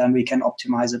well. And then we can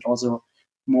optimize it also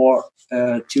more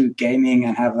to gaming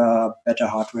and have a better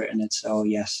hardware in it. So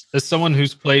yes. As someone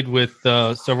who's played with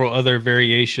several other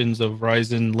variations of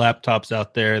Ryzen laptops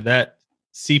out there, that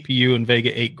CPU and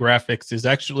Vega 8 graphics is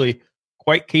actually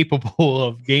quite capable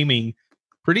of gaming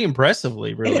pretty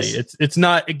impressively, really. It's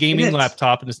not a gaming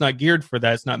laptop and it's not geared for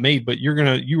that. It's not made, but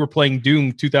you were playing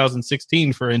Doom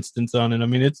 2016, for instance, on it. I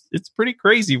mean, it's pretty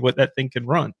crazy what that thing can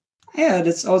run. Yeah,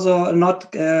 it's also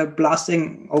not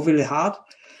blasting overly hard.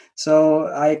 So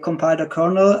I compiled a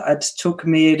kernel. It took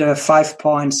me the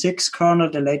 5.6 kernel,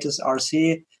 the latest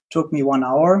RC, took me 1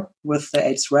 hour with the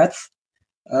 8 threads.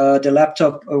 The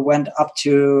laptop went up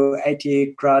to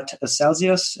 80 grad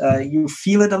Celsius. You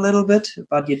feel it a little bit,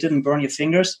 but you didn't burn your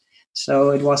fingers. So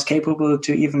it was capable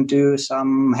to even do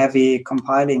some heavy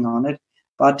compiling on it.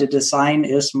 But the design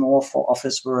is more for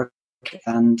office work,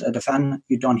 and the fan,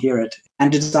 you don't hear it.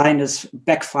 And the design is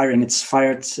backfiring. It's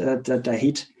fired the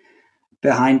heat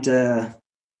behind the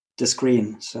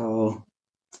screen. So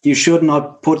you should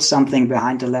not put something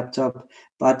behind the laptop.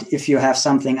 But if you have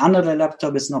something under the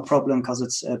laptop, it's no problem because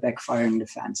it's backfiring the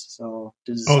fans. So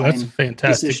the design, that's a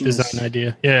fantastic design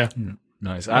idea. Yeah.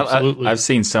 Nice. Absolutely. I've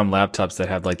seen some laptops that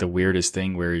have like the weirdest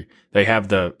thing where they have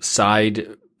the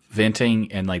side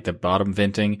venting and like the bottom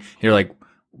venting. You're like,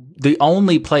 the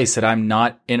only place that I'm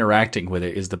not interacting with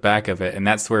it is the back of it. And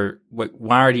that's where,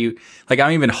 why are you, like,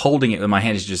 I'm even holding it with my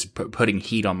hands, just putting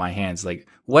heat on my hands. Like,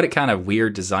 what kind of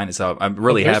weird design is up? I'm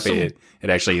really happy it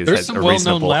actually is. There's some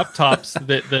well-known laptops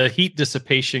that the heat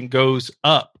dissipation goes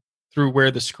up through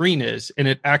where the screen is, and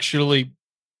it actually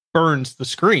burns the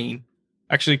screen,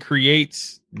 actually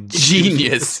creates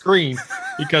genius screen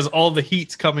because all the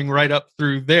heat's coming right up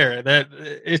through there.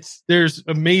 There's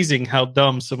amazing how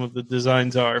dumb some of the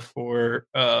designs are for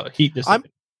heat dissipation.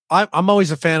 I'm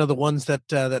always a fan of the ones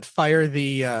that fire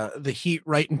the heat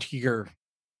right into your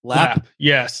lap.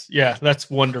 Yes, yeah, that's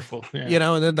wonderful. Yeah. You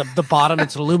know, and then the bottom,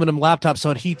 it's an aluminum laptop,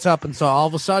 so it heats up, and so all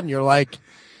of a sudden you're like,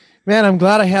 man, I'm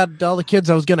glad I had all the kids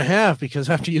I was going to have, because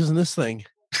after using this thing.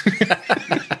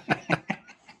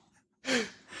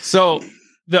 So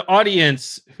the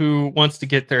audience who wants to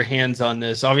get their hands on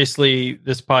this, obviously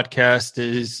this podcast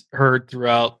is heard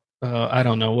throughout, I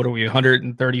don't know, what are we,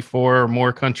 134 or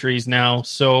more countries now.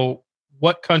 So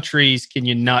what countries can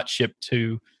you not ship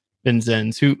to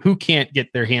Vinzenz? Who can't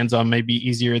get their hands on maybe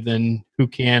easier than who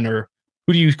can, or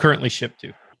who do you currently ship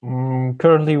to?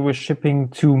 Currently, we're shipping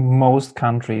to most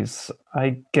countries.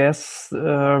 I guess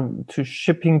to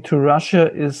shipping to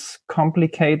Russia is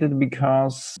complicated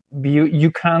because you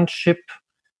can't ship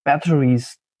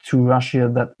batteries to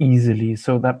Russia that easily.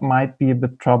 So that might be a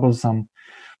bit troublesome.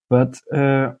 But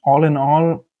all in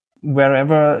all,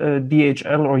 wherever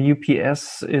DHL or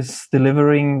UPS is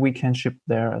delivering, we can ship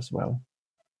there as well.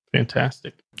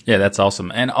 Fantastic. Yeah, that's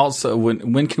awesome. And also,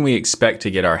 when can we expect to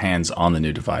get our hands on the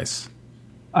new device?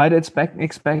 I'd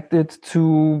expect it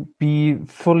to be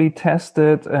fully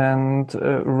tested and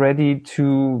ready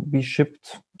to be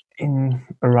shipped in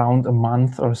around a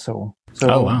month or so. So,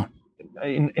 oh wow!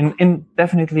 In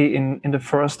definitely in the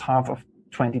first half of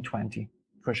 2020,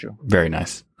 for sure. Very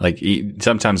nice. Like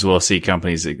sometimes we'll see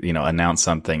companies, announce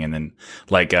something, and then,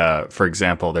 like for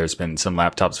example, there's been some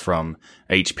laptops from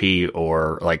HP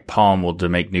or like Palm will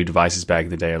make new devices back in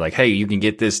the day. Like, hey, you can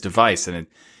get this device, and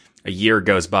a year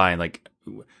goes by, and like,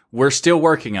 we're still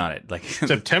working on it. Like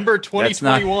September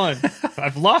 2021.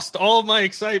 I've lost all my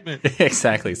excitement.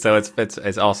 Exactly. So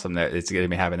it's awesome that it's going to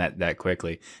be having that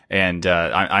quickly, and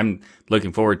I'm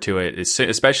looking forward to it.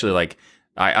 Especially like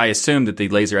I assume that the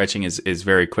laser etching is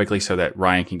very quickly, so that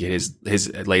Ryan can get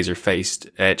his laser faced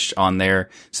etched on there,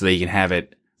 so that he can have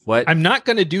it. What? I'm not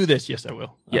going to do this. Yes, I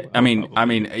will. Yeah, I mean,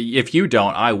 if you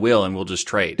don't, I will, and we'll just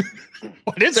trade.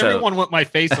 Why does everyone want my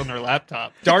face on their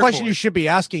laptop? The question you should be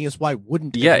asking is, why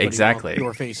wouldn't exactly want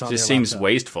your face on it just their seems laptop?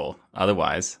 wasteful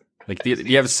otherwise. Like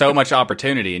you have so much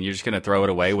opportunity, and you're just going to throw it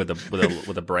away with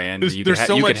a brand. There's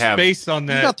so much space on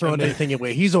that. He's not throwing anything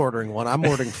away. He's ordering one. I'm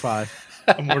ordering 5.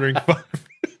 I'm ordering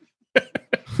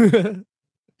 5.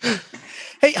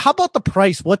 Hey, how about the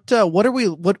price? What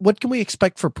can we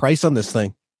expect for price on this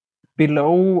thing?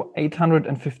 Below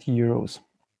 850 euros.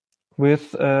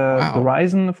 With the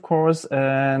Ryzen, of course,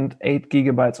 and 8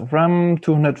 gigabytes of RAM,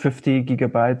 250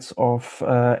 gigabytes of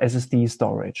SSD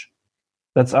storage.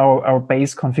 That's our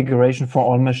base configuration for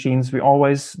all machines. We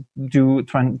always do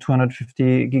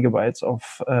 250 gigabytes of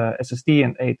SSD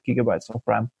and 8 gigabytes of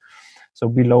RAM. So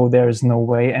below there is no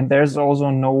way. And there's also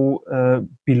no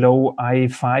below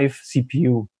i5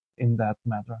 CPU in that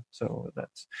matter. So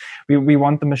that's we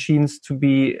want the machines to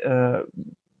be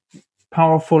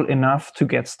powerful enough to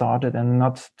get started and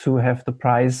not to have the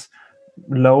price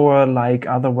lower like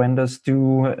other vendors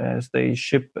do, as they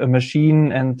ship a machine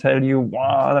and tell you,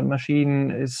 wow, that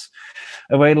machine is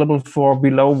available for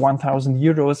below 1,000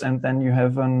 euros, and then you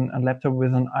have a laptop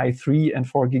with an i3 and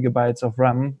 4 gigabytes of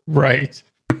RAM. Right.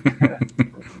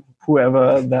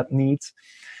 Whoever that needs.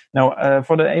 Now,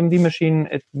 for the AMD machine,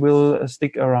 it will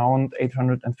stick around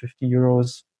 850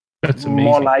 euros. That's amazing.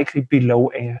 More likely below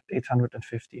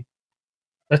 850.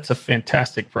 That's a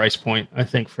fantastic price point, I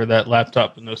think, for that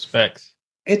laptop and those specs.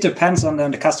 It depends on the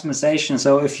customization.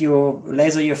 So if you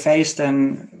laser your face,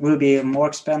 then it will be more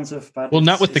expensive. But well,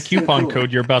 not with the coupon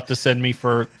code you're about to send me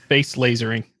for face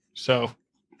lasering. So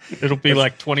it'll be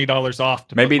like $20 off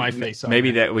to put my face on.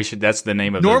 Maybe that we should. That's the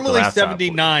name of normally the laptop.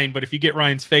 $79, but if you get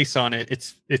Ryan's face on it,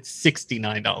 it's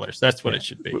 $69. That's what it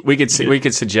should be. We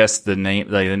could suggest the name.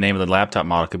 Like the name of the laptop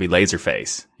model could be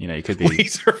Laserface. You know, it could be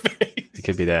Laserface. It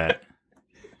could be that.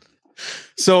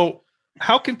 So,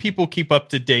 how can people keep up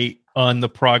to date on the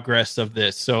progress of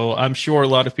this? So, I'm sure a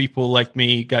lot of people like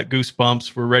me got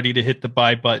goosebumps. We're ready to hit the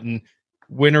buy button.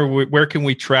 Where can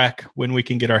we track when we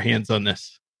can get our hands on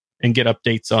this and get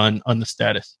updates on the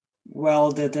status?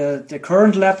 Well, the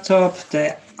current laptop,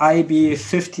 the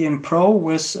IB15 Pro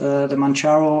with the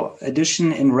Manjaro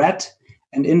edition in red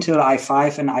and Intel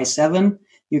i5 and i7,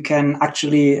 you can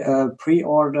actually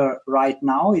pre-order right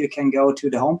now. You can go to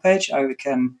the homepage. I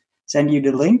can send you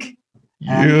the link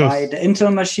and buy the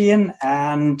Intel machine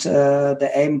and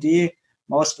the AMD,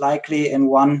 most likely in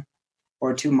 1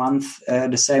 or 2 months,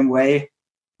 the same way.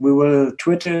 We will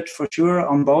Twitter it for sure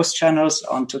on both channels,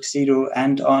 on Tuxedo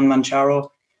and on Manjaro.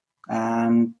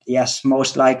 And yes,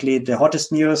 most likely the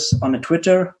hottest news on the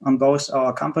Twitter on both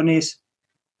our companies,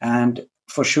 and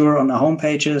for sure on the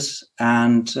homepages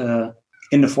and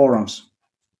in the forums.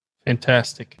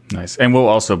 Fantastic. Nice. And we'll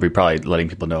also be probably letting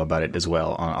people know about it as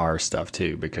well on our stuff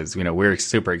too, because, you know, we're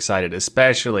super excited,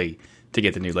 especially to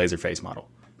get the new Laserface model.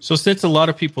 So since a lot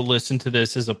of people listen to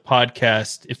this as a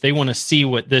podcast, if they want to see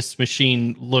what this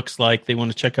machine looks like, they want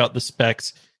to check out the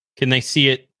specs, can they see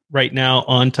it right now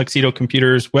on Tuxedo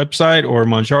Computer's website or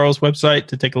Manjaro's website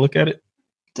to take a look at it?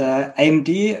 The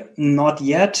AMD, not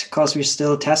yet, because we're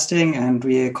still testing and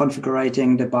we're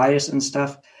configuring the BIOS and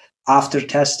stuff. After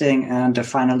testing and the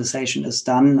finalization is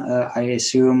done, I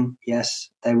assume, yes,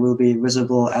 they will be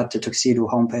visible at the Tuxedo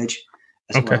homepage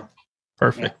as well.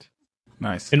 Perfect. Yeah.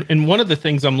 Nice. And one of the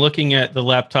things I'm looking at the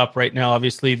laptop right now,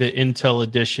 obviously the Intel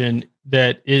edition,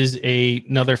 that is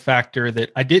another factor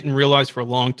that I didn't realize for a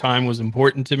long time was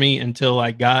important to me until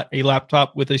I got a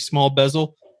laptop with a small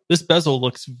bezel. This bezel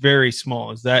looks very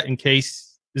small. Is that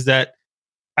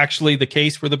actually the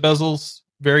case for the bezels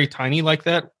very tiny like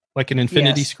that? Like an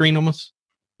infinity screen almost?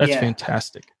 That's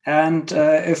fantastic. And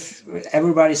if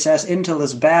everybody says Intel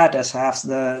is bad, as has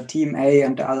the Team A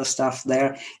and the other stuff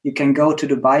there, you can go to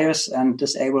the BIOS and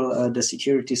disable the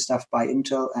security stuff by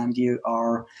Intel, and you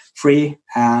are free.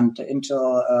 And the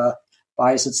Intel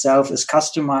BIOS itself is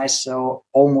customized, so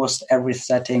almost every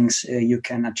settings you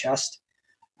can adjust.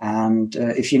 And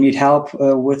if you need help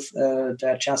with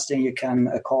the adjusting, you can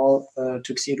call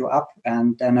Tuxedo up,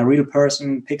 and then a real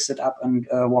person picks it up and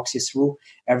walks you through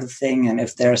everything. And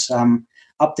if there's some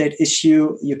update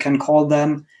issue, you can call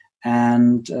them.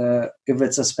 And if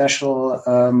it's a special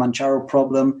Manjaro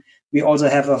problem, we also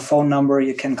have a phone number.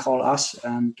 You can call us,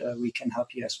 and we can help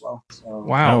you as well. So,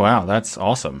 wow. Oh, wow. That's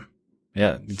awesome.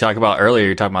 Yeah, you talked about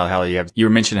how you were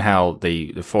mentioning how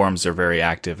the forums are very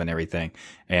active and everything,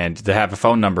 and to have a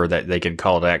phone number that they can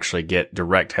call to actually get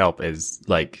direct help is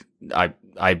like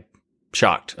I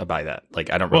shocked by that. Like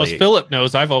I don't really. Well, as Philip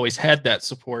knows, I've always had that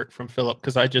support from Philip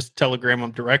because I just telegram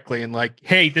him directly and like,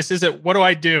 hey, this isn't. What do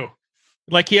I do?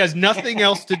 Like he has nothing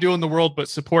else to do in the world but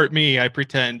support me, I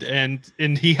pretend, and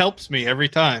he helps me every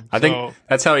time. I think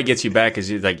that's how he gets you back. Is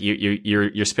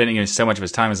you're spending so much of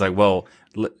his time. Is like, well,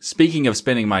 speaking of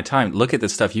spending my time, look at the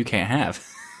stuff you can't have.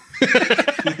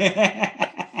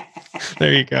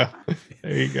 There you go.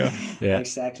 Yeah,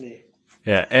 exactly.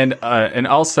 Yeah, and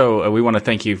also we want to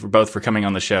thank you for coming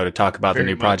on the show to talk about the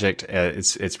new project.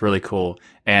 It's really cool,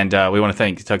 and we want to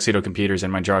thank Tuxedo Computers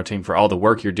and Manjaro team for all the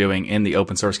work you're doing in the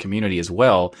open source community as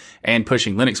well, and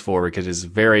pushing Linux forward because it's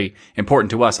very important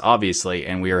to us, obviously,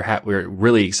 and we're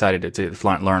really excited to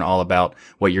learn all about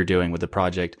what you're doing with the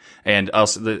project, and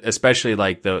also especially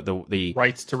like the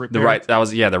rights to repair. The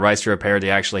rights to repair. The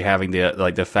actually having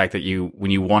the fact that when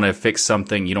you want to fix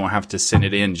something, you don't have to send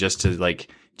it in just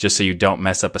so you don't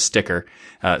mess up a sticker.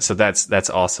 So that's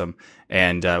awesome.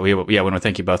 And we want to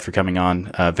thank you both for coming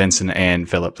on, Vincent and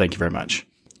Philip. Thank you very much.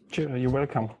 Sure, you're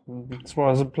welcome. It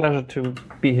was a pleasure to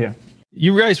be here.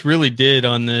 You guys really did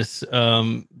on this,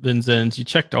 Vincent. You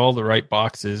checked all the right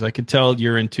boxes. I could tell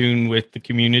you're in tune with the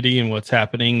community and what's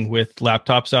happening with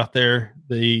laptops out there.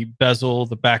 The bezel,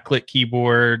 the backlit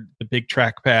keyboard, the big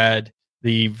trackpad,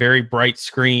 the very bright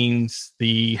screens,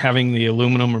 having the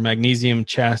aluminum or magnesium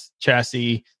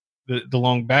chassis, the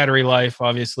long battery life,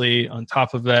 obviously, on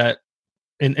top of that,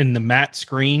 and the matte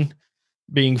screen.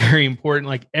 being very important.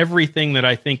 Like everything that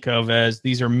I think of as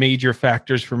these are major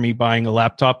factors for me buying a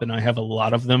laptop, and I have a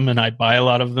lot of them and I buy a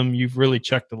lot of them. You've really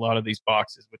checked a lot of these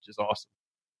boxes, which is awesome.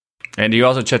 And you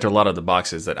also checked a lot of the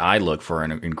boxes that I look for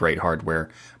in great hardware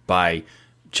by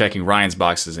checking Ryan's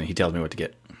boxes, and he tells me what to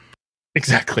get.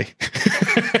 Exactly.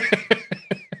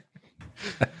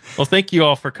 Well, thank you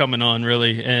all for coming on,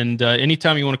 really. And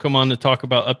anytime you want to come on to talk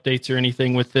about updates or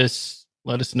anything with this,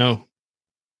 let us know.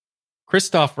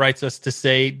 Christoph writes us to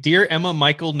say, Dear Emma,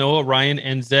 Michael, Noah, Ryan,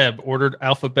 and Zeb, ordered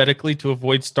alphabetically to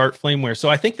avoid start Flameware. So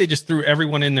I think they just threw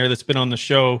everyone in there that's been on the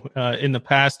show in the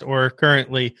past or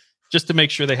currently, just to make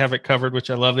sure they have it covered, which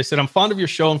I love. They said, I'm fond of your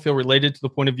show and feel related to the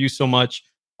point of view so much.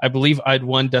 I believe I'd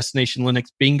won Destination Linux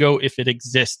bingo if it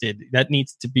existed. That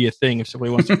needs to be a thing. If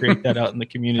somebody wants to create that out in the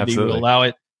community, we'll allow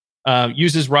it.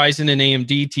 Uses Ryzen and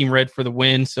AMD, Team Red for the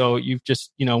win. So you've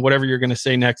just, whatever you're going to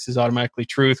say next is automatically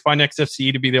truth. Find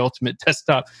XFCE to be the ultimate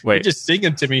desktop. Wait. You're just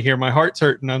singing to me here. My heart's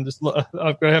hurting. I'm going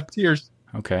to have tears.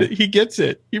 Okay. He gets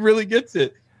it. He really gets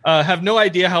it. Have no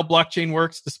idea how blockchain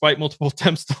works despite multiple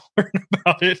attempts to learn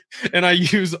about it. And I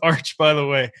use Arch, by the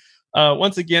way.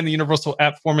 Once again, the universal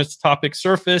app formats topic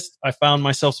surfaced. I found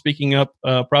myself speaking up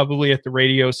probably at the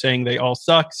radio saying they all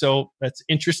suck. So that's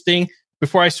interesting.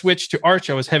 Before I switched to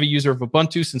Arch, I was a heavy user of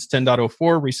Ubuntu since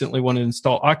 10.04. Recently wanted to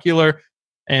install Okular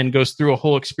and goes through a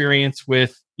whole experience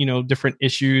with, different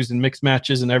issues and mixed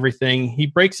matches and everything. He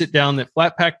breaks it down that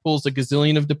Flatpak pulls a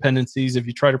gazillion of dependencies. If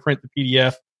you try to print the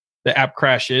PDF, the app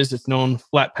crashes. It's known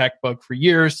Flatpak bug for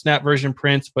years. Snap version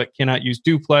prints, but cannot use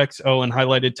duplex. Oh, and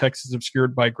highlighted text is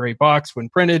obscured by gray box when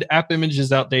printed. App image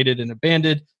is outdated and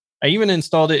abandoned. I even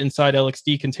installed it inside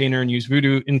LXD container and used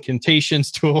Voodoo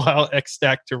incantations to allow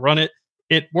Xstack to run it.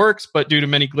 It works, but due to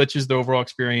many glitches, the overall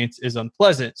experience is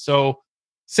unpleasant. So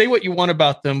say what you want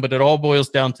about them, but it all boils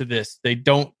down to this. They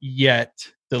don't yet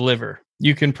deliver.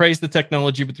 You can praise the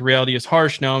technology, but the reality is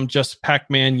harsh. Now I'm just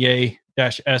Pac-Man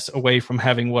Yay-S away from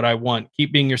having what I want.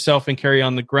 Keep being yourself and carry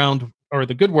on the ground or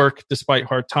the good work despite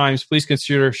hard times. Please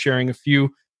consider sharing a few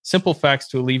simple facts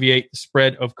to alleviate the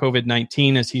spread of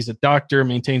COVID-19. As he's a doctor,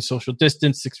 maintain social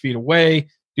distance 6 feet away.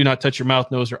 Do not touch your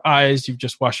mouth, nose, or eyes. You've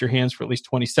just washed your hands for at least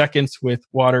 20 seconds with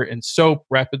water and soap.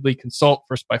 Rapidly consult,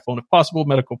 first by phone if possible,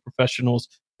 medical professionals.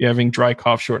 If you're having dry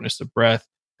cough, shortness of breath,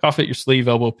 cough at your sleeve,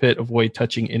 elbow pit, avoid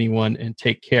touching anyone, and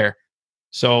take care.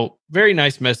 So very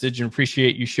nice message, and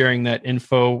appreciate you sharing that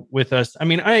info with us. I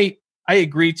mean, I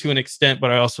agree to an extent,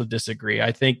 but I also disagree.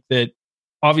 I think that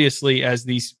obviously as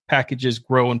these packages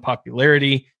grow in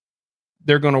popularity,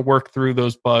 they're going to work through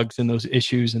those bugs and those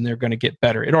issues, and they're going to get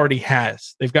better. It already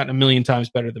has. They've gotten a million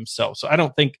times better themselves. So I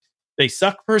don't think they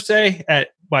suck per se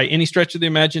by any stretch of the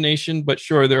imagination, but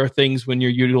sure, there are things when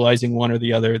you're utilizing one or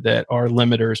the other that are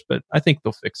limiters, but I think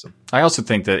they'll fix them. I also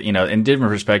think that, in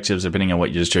different perspectives, depending on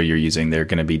what distro you're using, there are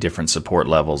going to be different support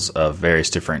levels of various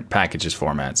different packages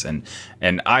formats.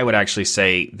 And I would actually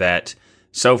say that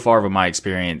so far, with my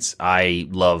experience, I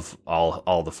love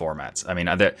all the formats. I mean,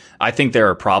 I think there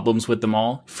are problems with them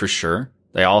all, for sure.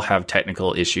 They all have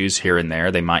technical issues here and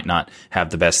there. They might not have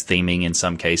the best theming in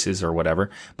some cases or whatever.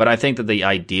 But I think that the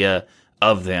idea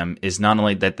of them is not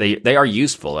only that they are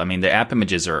useful. I mean, the app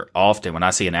images are often, when I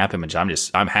see an app image,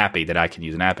 I'm happy that I can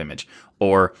use an app image.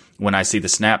 Or when I see the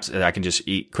snaps, I can just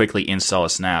quickly install a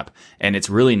snap. And it's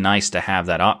really nice to have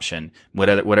that option,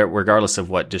 whatever, regardless of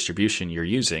what distribution you're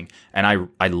using. And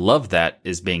I love that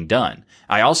is being done.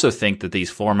 I also think that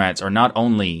these formats are not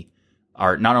only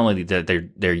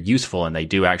that they're useful and they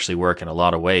do actually work in a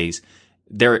lot of ways,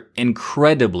 they're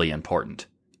incredibly important.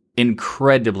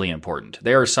 Incredibly important.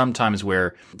 There are some times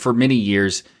where, for many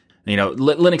years,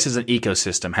 Linux as an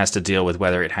ecosystem has to deal with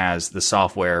whether it has the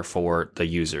software for the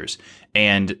users.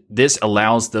 And this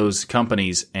allows those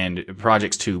companies and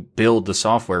projects to build the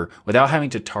software without having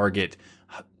to target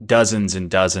dozens and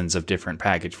dozens of different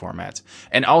package formats.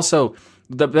 And also,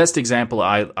 the best example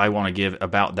I want to give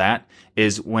about that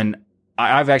is when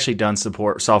I've actually done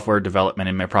support software development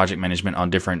and project management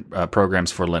on different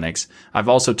programs for Linux. I've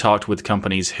also talked with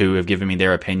companies who have given me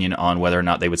their opinion on whether or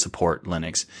not they would support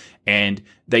Linux. And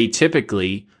they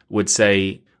typically would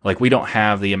say, like, we don't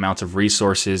have the amounts of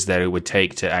resources that it would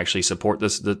take to actually support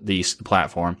this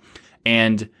platform.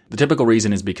 And the typical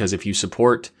reason is because if you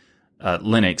support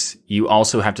Linux, you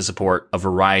also have to support a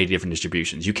variety of different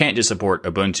distributions. You can't just support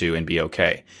Ubuntu and be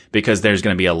okay, because there's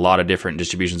going to be a lot of different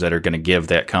distributions that are going to give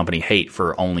that company hate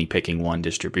for only picking one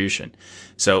distribution.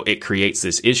 So it creates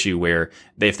this issue where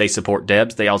if they support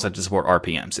Debs, they also have to support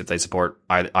RPMs. If they support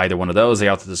either one of those, they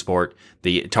also have to support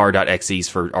the tar.xes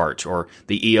for Arch or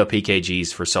the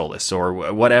EOPKGs for Solus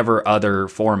or whatever other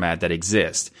format that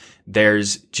exists.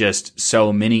 there's just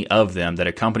so many of them that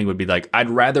a company would be like, I'd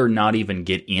rather not even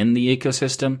get in the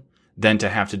ecosystem than to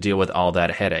have to deal with all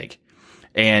that headache.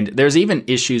 And there's even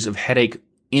issues of headache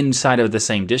inside of the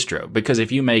same distro, because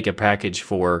if you make a package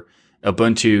for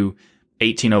Ubuntu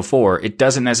 18.04, it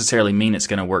doesn't necessarily mean it's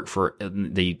going to work for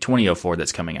the 20.04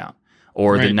 that's coming out,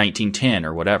 or the 19.10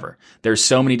 or whatever. There's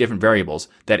so many different variables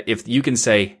that if you can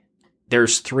say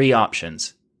there's 3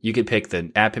 options, you could pick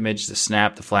the app image, the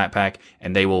snap, the Flatpak,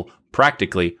 and they will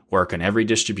practically work on every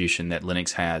distribution that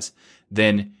Linux has.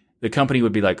 Then the company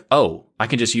would be like, oh, I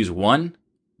can just use one?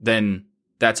 Then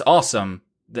that's awesome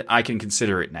that I can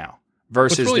consider it now.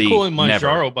 Versus what's really cool in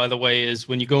Manjaro, never. by the way, is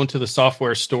when you go into the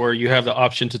software store, you have the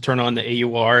option to turn on the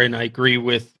AUR. And I agree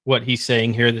with what he's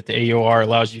saying here, that the AUR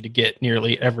allows you to get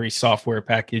nearly every software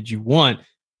package you want.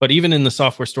 But even in the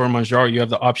software store in Manjaro, you have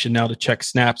the option now to check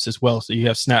snaps as well. So you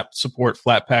have snap support,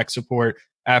 Flatpak support,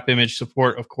 app image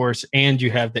support, of course, and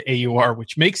you have the AUR,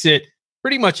 which makes it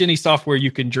pretty much any software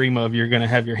you can dream of, you're going to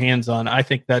have your hands on. I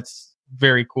think that's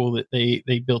very cool that they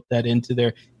built that into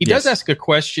there. He does ask a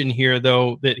question here,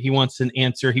 though, that he wants an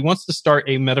answer. He wants to start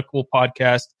a medical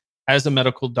podcast as a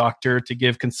medical doctor to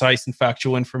give concise and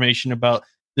factual information about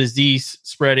disease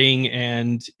spreading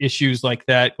and issues like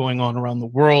that going on around the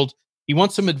world. He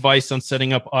wants some advice on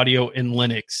setting up audio in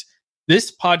Linux.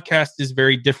 This podcast is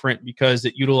very different because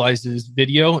it utilizes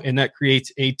video, and that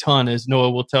creates a ton, as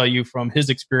Noah will tell you from his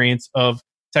experience, of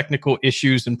technical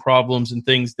issues and problems and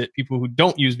things that people who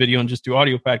don't use video and just do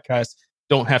audio podcasts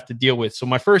don't have to deal with. So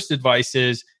my first advice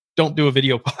is don't do a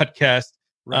video podcast,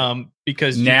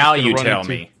 because now you tell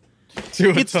me.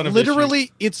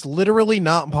 It's literally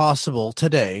not possible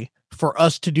today for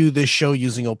us to do this show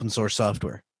using open source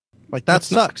software. Like, that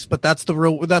sucks, but that's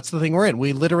the thing we're in.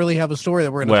 We literally have a story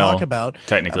that we're going to talk about.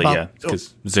 Technically, yeah,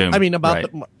 because Zoom.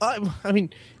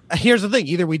 Here's the thing: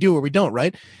 either we do or we don't,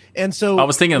 right? And so I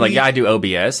was thinking, I do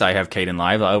OBS, I have Kden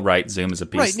Live. Oh, right, Zoom is a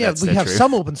piece. Right, yeah, we have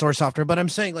some open source software, but I'm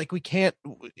saying, like, we can't.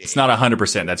 It's not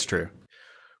 100%. That's true.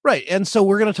 Right, and so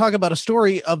we're going to talk about a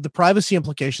story of the privacy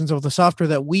implications of the software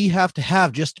that we have to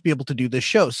have just to be able to do this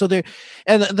show. So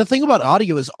and the thing about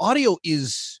audio is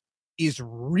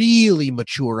really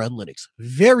mature on Linux,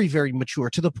 very, very mature,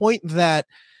 to the point that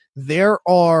there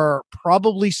are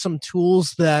probably some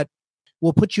tools that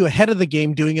will put you ahead of the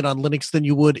game doing it on Linux than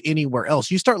you would anywhere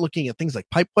else. You start looking at things like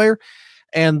Pipewire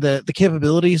and the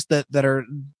capabilities that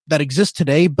exist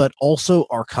today, but also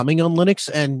are coming on Linux,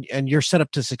 and you're set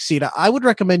up to succeed. I would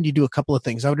recommend you do a couple of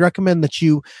things. I would recommend that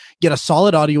you get a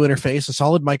solid audio interface, a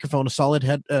solid microphone, a solid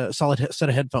set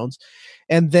of headphones.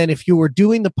 And then if you were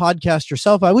doing the podcast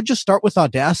yourself, I would just start with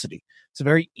Audacity. It's a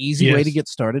very easy way to get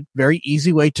started, very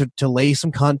easy way to lay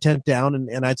some content down,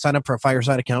 and I'd sign up for a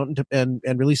Fireside account and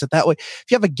release it that way. If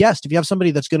you have a guest, if you have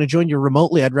somebody that's going to join you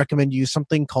remotely, I'd recommend you use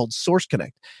something called Source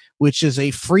Connect, which is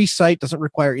a free site, doesn't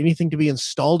require anything to be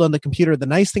installed on the computer. The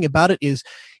nice thing about it is,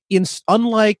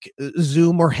 unlike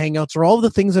Zoom or Hangouts or all of the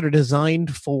things that are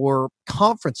designed for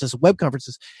conferences, web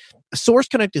conferences, Source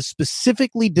Connect is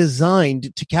specifically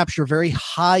designed to capture very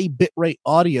high bitrate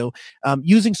audio.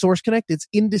 Using Source Connect, it's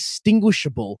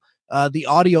indistinguishable, the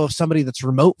audio of somebody that's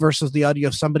remote versus the audio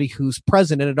of somebody who's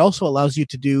present. And it also allows you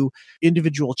to do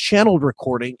individual channeled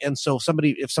recording. And so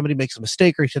if somebody makes a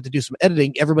mistake or you have to do some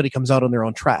editing, everybody comes out on their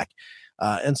own track.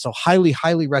 And so highly,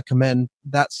 highly recommend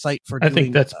that site for doing, I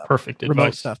think that's perfect remote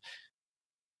advice. stuff.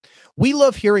 We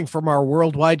love hearing from our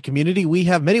worldwide community. We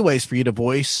have many ways for you to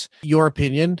voice your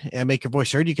opinion and make your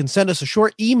voice heard. You can send us a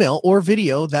short email or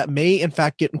video that may, in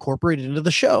fact, get incorporated into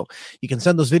the show. You can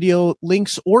send those video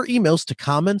links or emails to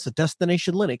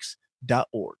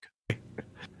comments@destinationlinux.org.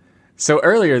 So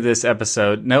earlier this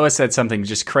episode, Noah said something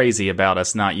just crazy about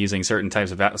us not using certain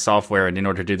types of software in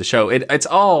order to do the show. It's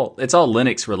all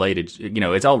Linux related.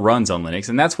 It all runs on Linux,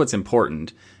 and that's what's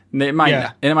important. It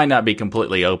might not be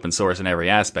completely open source in every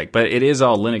aspect, but it is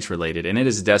all Linux related, and it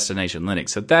is Destination Linux.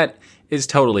 So that is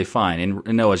totally fine. And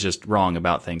Noah's just wrong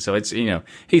about things. So it's,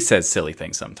 he says silly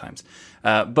things sometimes.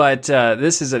 But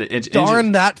this is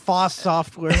darn that FOSS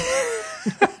software.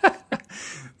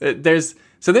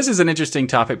 So this is an interesting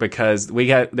topic because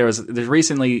there's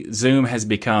recently Zoom has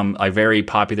become a very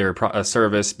popular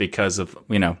service because of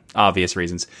obvious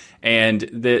reasons, and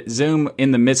the Zoom,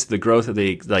 in the midst of the growth of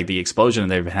the explosion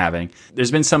they've been having, there's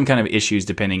been some kind of issues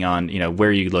depending on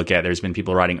where you look at. There's been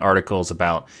people writing articles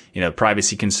about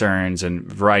privacy concerns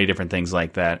and a variety of different things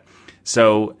like that.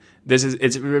 So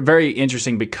it's very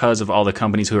interesting because of all the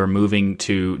companies who are moving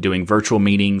to doing virtual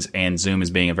meetings, and Zoom is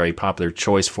being a very popular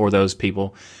choice for those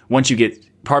people. Once you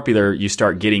get popular, you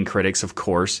start getting critics, of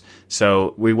course.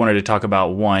 So we wanted to talk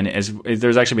about one. As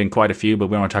there's actually been quite a few, but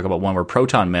we want to talk about one where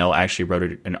Proton Mail actually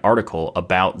wrote an article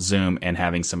about Zoom and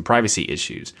having some privacy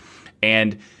issues.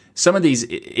 And some of these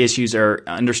issues are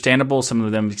understandable. Some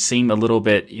of them seem a little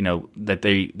bit, that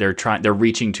they're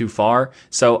reaching too far.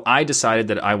 So I decided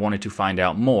that I wanted to find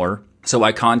out more. So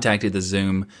I contacted the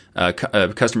Zoom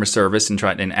customer service and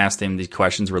tried and asked them these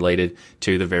questions related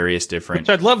to the various different. Which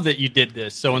I'd love that you did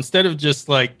this. So instead of just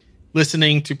like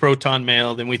listening to Proton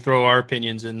Mail, then we throw our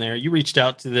opinions in there. You reached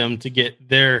out to them to get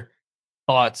their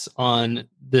thoughts on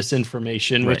this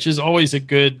information, Right. which is always a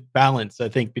good balance, I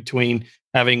think, between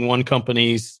having one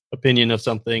company's opinion of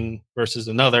something versus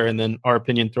another, and then our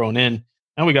opinion thrown in.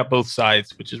 And we got both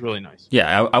sides, which is really nice.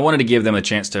 Yeah, I wanted to give them a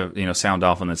chance to sound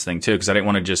off on this thing too, because I didn't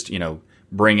want to just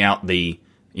bring out the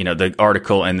the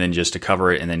article and then just to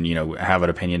cover it and then have an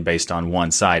opinion based on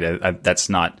one side. That's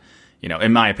not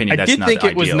in my opinion. I That's did not think the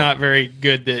it was ideal. not very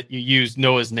good that you used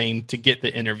Noah's name to get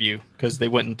the interview, because they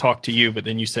wouldn't talk to you, but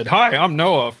then you said, "Hi, I'm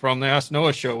Noah from the Ask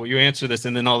Noah Show. Will you answer this?"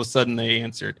 And then all of a sudden they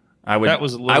answered. That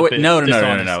was a little bit No.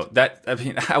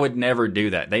 dishonest. I would never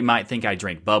do that. They might think I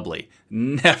drink bubbly.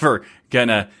 Never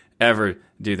gonna ever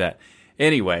do that.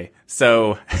 Anyway,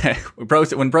 so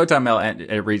when Proton Mail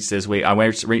reached this week, I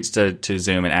reached to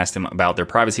Zoom and asked them about their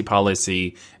privacy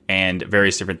policy and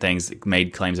various different things.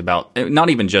 Made claims about not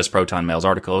even just Proton Mail's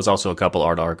article. It was also a couple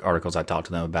articles I talked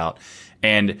to them about.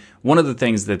 And one of the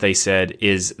things that they said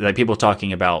is that people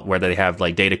talking about where they have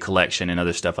like data collection and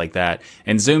other stuff like that.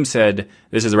 And Zoom said,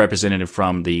 this is a representative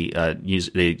from the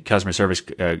customer service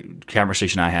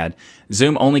conversation I had.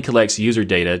 Zoom only collects user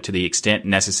data to the extent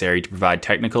necessary to provide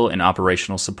technical and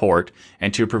operational support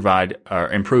and to provide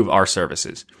improve our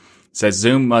services. It says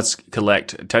Zoom must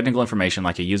collect technical information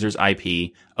like a user's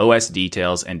IP, OS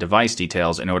details, and device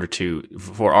details in order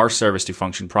for our service to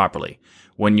function properly.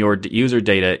 When your user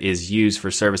data is used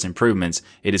for service improvements,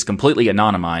 it is completely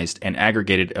anonymized and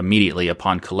aggregated immediately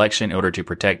upon collection in order to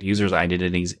protect users'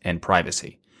 identities and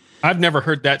privacy. I've never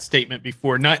heard that statement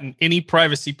before, not in any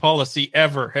privacy policy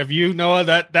ever. Have you, Noah?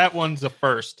 That one's a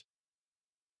first.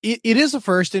 It is a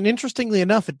first, and interestingly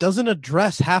enough, it doesn't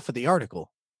address half of the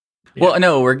article. Well,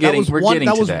 no, we're getting to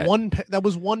that. That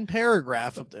was one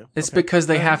paragraph of the. It's because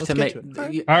they have let's to get make.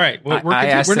 to it. All right. Well, we're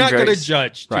asked them not going to very-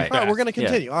 judge. Right. All right, we're going to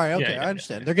continue. Yeah. All right, okay, Yeah. I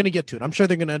understand. They're going to get to it. I'm sure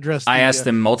they're going to address. I asked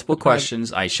them multiple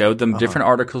questions. I showed them Uh-huh. different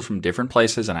articles from different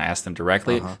places, and I asked them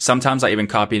directly. Uh-huh. Sometimes I even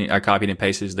copied and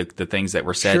pasted the things that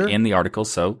were said Sure. in the article.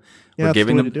 So Yeah, we're that's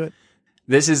giving the way them. to do it.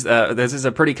 This is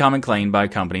a pretty common claim by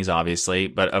companies, obviously.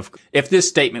 But if this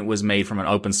statement was made from an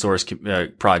open source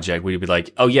project, we'd be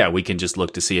like, oh yeah, we can just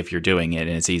look to see if you're doing it,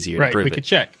 and it's easier to Right. prove We it. could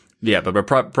check. Yeah, but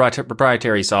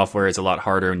proprietary software is a lot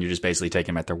harder, and you're just basically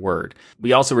taking them at their word.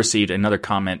 We also received another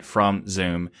comment from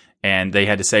Zoom, and they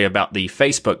had to say about the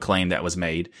Facebook claim that was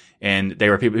made, and they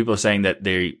were people saying that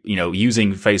they're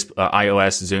using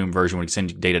iOS Zoom version would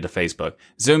send data to Facebook.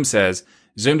 Zoom says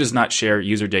Zoom does not share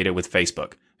user data with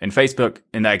Facebook, and Facebook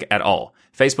at all.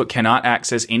 Facebook cannot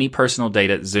access any personal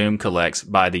data Zoom collects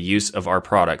by the use of our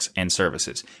products and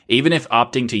services. Even if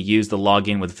opting to use the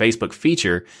login with Facebook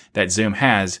feature that Zoom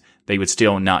has, they would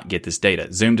still not get this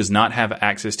data. Zoom does not have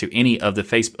access to any of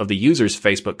the user's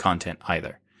Facebook content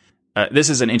either. This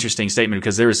is an interesting statement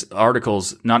because there's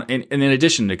articles in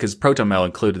addition to, because Proton Mail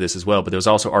included this as well, but there was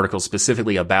also articles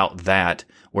specifically about that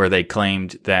where they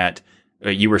claimed that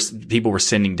people were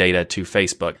sending data to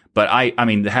Facebook. But I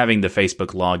mean, having the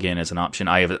Facebook login as an option,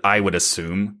 I would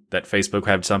assume that Facebook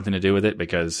had something to do with it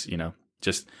because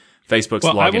just Facebook's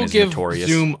Well, I login will is give notorious.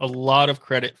 Zoom a lot of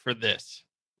credit for this.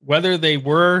 Whether they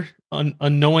were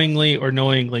unknowingly or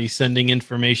knowingly sending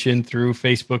information through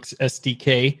Facebook's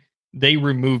SDK, they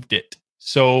removed it.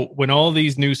 So when all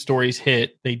these news stories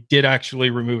hit, they did actually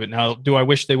remove it. Now, do I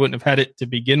wish they wouldn't have had it to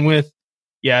begin with?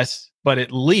 Yes. But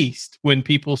at least when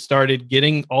people started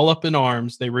getting all up in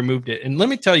arms, they removed it. And let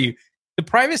me tell you, the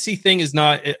privacy thing is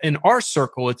not in our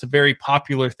circle. It's a very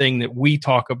popular thing that we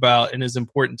talk about and is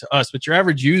important to us. But your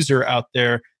average user out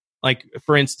there, like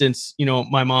for instance,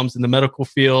 my mom's in the medical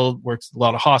field, works at a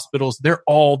lot of hospitals. They're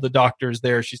all the doctors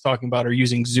there she's talking about are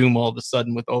using Zoom all of a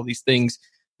sudden with all these things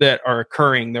that are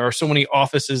occurring. There are so many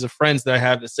offices of friends that I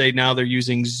have that say now they're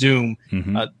using Zoom.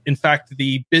 Mm-hmm. In fact,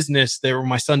 the business there where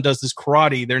my son does his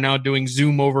karate, they're now doing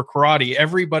Zoom over karate.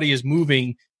 Everybody is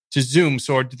moving to Zoom.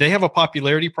 So do they have a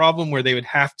popularity problem where they would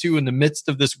have to, in the midst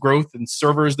of this growth and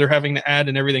servers they're having to add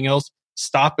and everything else,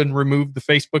 stop and remove the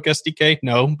Facebook SDK?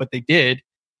 No, but they did.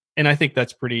 And I think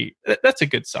that's a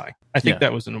good sign. I think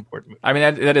that was an important move. I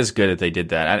mean, that is good that they did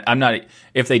that. I'm not,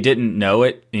 if they didn't know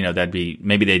it, that'd be,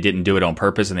 maybe they didn't do it on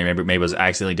purpose and they maybe was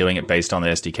accidentally doing it based on the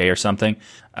SDK or something.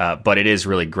 But it is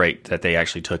really great that they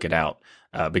actually took it out.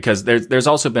 Because there's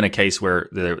also been a case where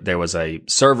there was a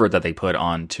server that they put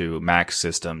onto Mac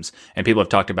systems, and people have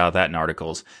talked about that in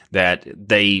articles, that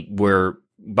they were,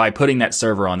 by putting that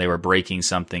server on, they were breaking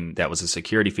something that was a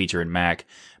security feature in Mac,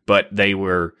 but they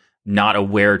were not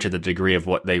aware to the degree of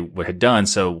what they had done.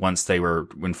 So once they were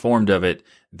informed of it,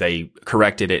 they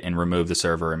corrected it and removed the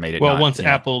server and made it. Well, once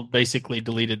Apple basically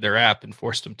deleted their app and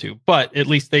forced them to, but at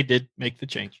least they did make the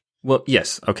change. Well,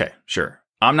 yes. Okay, sure.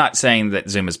 I'm not saying that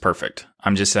Zoom is perfect.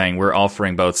 I'm just saying we're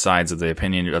offering both sides of the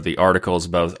opinion of the articles.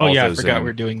 Both. Oh yeah, I forgot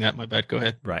we're doing that. My bad. Go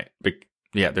ahead. Right. But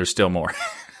yeah, there's still more.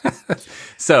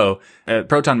 So,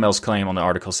 Proton Mail's claim on the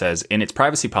article says, in its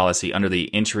privacy policy under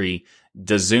the entry,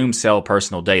 does Zoom sell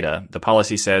personal data? The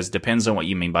policy says, depends on what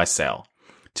you mean by sell.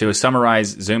 To summarize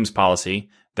Zoom's policy,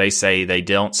 they say they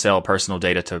don't sell personal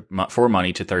data for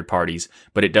money to third parties,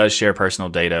 but it does share personal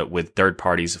data with third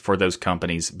parties for those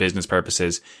companies' business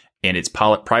purposes. In its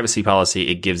privacy policy,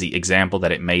 it gives the example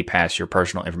that it may pass your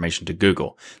personal information to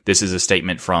Google. This is a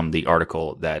statement from the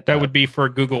article that would be for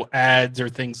Google Ads or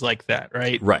things like that,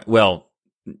 right? Right. Well,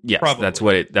 yes,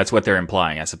 Probably. that's what they're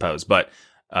implying, I suppose. But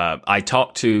I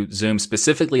talked to Zoom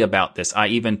specifically about this. I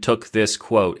even took this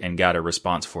quote and got a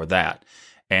response for that.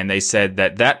 And they said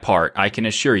that part, I can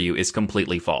assure you, is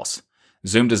completely false.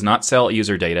 Zoom does not sell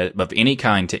user data of any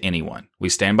kind to anyone. We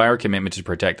stand by our commitment to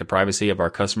protect the privacy of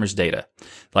our customers' data.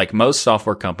 Like most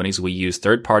software companies, we use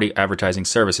third-party advertising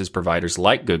services providers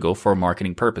like Google for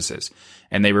marketing purposes.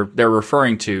 And they're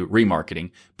referring to remarketing,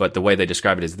 but the way they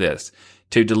describe it is this: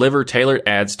 to deliver tailored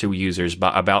ads to users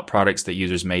about products that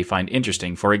users may find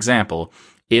interesting. For example,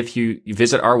 if you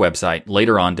visit our website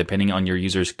later on, depending on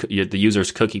the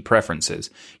user's cookie preferences,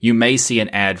 you may see an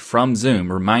ad from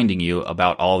Zoom reminding you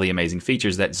about all the amazing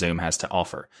features that Zoom has to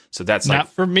offer. So that's not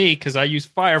for me because I use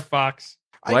Firefox.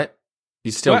 What?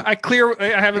 You still? Well, I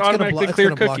have it automatically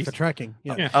clear cookies. Block the tracking.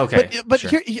 Yeah. Okay. But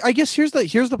sure. I guess here's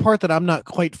the part that I'm not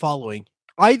quite following.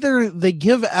 Either they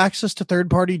give access to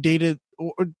third-party data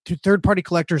or to third-party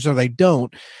collectors, or they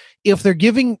don't. If they're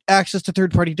giving access to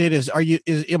third-party data,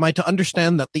 am I to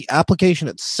understand that the application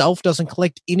itself doesn't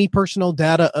collect any personal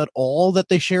data at all that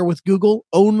they share with Google,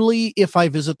 only if I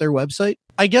visit their website?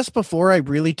 I guess before I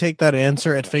really take that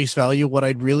answer at face value, what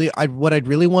I'd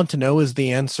really want to know is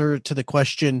the answer to the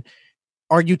question: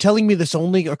 are you telling me this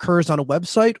only occurs on a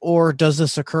website, or does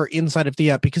this occur inside of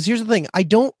the app? Because here's the thing: I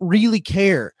don't really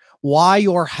care why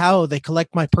or how they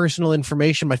collect my personal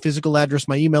information, my physical address,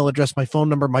 my email address, my phone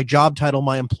number, my job title,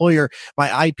 my employer,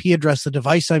 my IP address, the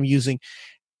device I'm using.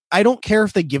 I don't care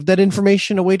if they give that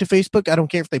information away to Facebook. I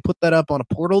don't care if they put that up on a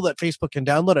portal that Facebook can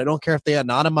download. I don't care if they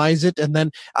anonymize it. And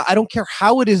then I don't care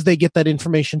how it is they get that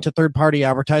information to third-party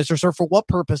advertisers or for what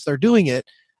purpose they're doing it.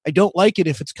 I don't like it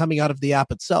if it's coming out of the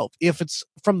app itself. If it's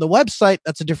from the website,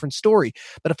 that's a different story.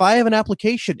 But if I have an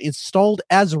application installed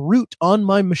as root on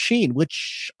my machine,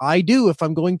 which I do if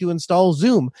I'm going to install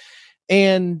Zoom,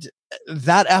 and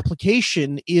that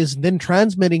application is then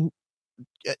transmitting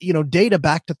data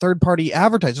back to third-party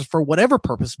advertisers for whatever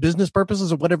purpose, business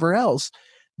purposes or whatever else,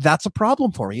 that's a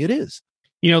problem for me. It is.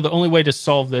 The only way to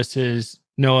solve this is,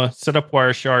 Noah, set up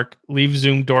Wireshark, leave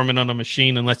Zoom dormant on a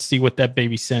machine, and let's see what that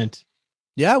baby sent.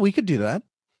 Yeah, we could do that.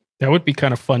 That would be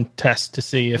kind of fun test to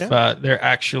see if they're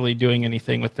actually doing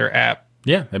anything with their app.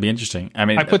 Yeah, that'd be interesting. I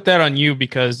mean, I put that on you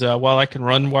because while I can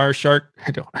run Wireshark,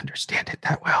 I don't understand it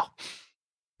that well.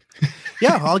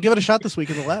 Yeah, I'll give it a shot this week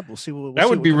in the lab. We'll see. That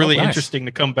would be really interesting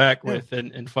to come back with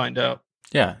and find out.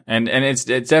 Yeah, and it's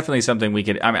definitely something we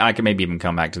could. I mean, I could maybe even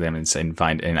come back to them and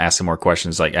find and ask some more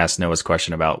questions, like ask Noah's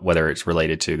question about whether it's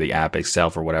related to the app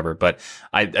itself or whatever. But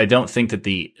I don't think that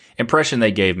the impression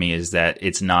they gave me is that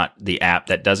it's not the app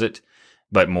that does it,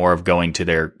 but more of going to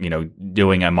their,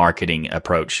 doing a marketing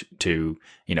approach to,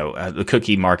 the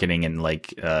cookie marketing and like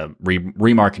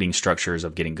remarketing structures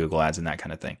of getting Google ads and that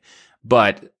kind of thing.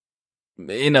 But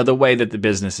the way that the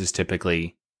businesses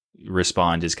typically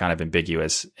respond is kind of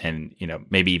ambiguous, and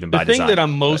maybe even by design. The thing that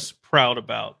I'm most proud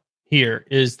about here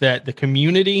is that the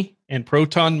community and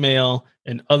Proton Mail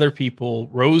and other people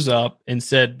rose up and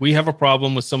said, we have a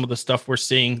problem with some of the stuff we're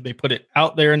seeing. They put it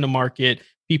out there in the market.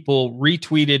 People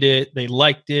retweeted it. They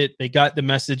liked it. They got the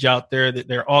message out there that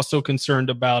they're also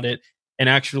concerned about it, and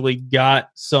actually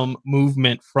got some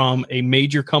movement from a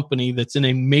major company that's in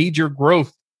a major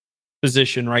growth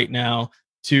position right now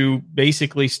to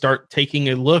basically start taking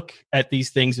a look at these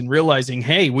things and realizing,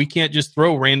 hey, we can't just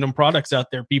throw random products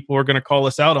out there. People are going to call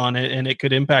us out on it and it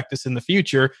could impact us in the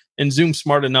future. And Zoom's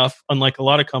smart enough, unlike a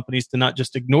lot of companies, to not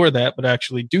just ignore that, but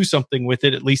actually do something with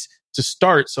it, at least to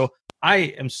start. So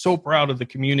I am so proud of the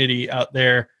community out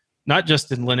there, not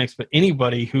just in Linux, but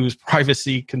anybody who's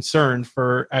privacy concerned,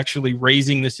 for actually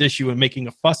raising this issue and making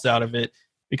a fuss out of it.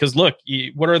 Because look,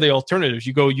 what are the alternatives?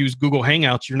 You go use Google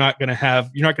Hangouts. You're not going to have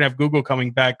Google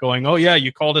coming back going, "Oh yeah,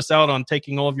 you called us out on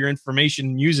taking all of your information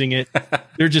and using it."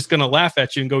 They're just going to laugh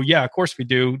at you and go, "Yeah, of course we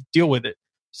do. Deal with it."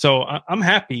 So I'm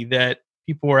happy that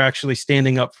people are actually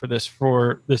standing up for this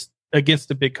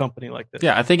against a big company like this.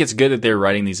 Yeah, I think it's good that they're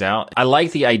writing these out. I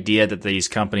like the idea that these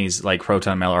companies like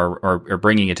ProtonMail are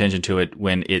bringing attention to it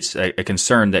when it's a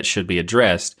concern that should be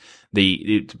addressed.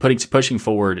 Pushing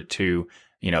forward to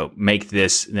make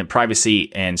this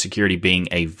privacy and security being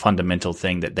a fundamental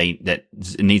thing that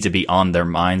needs to be on their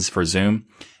minds for Zoom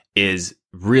is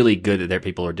really good that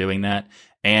people are doing that.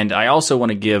 And I also want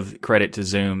to give credit to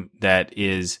Zoom that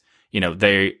is,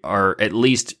 they are, at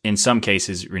least in some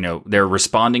cases, they're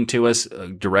responding to us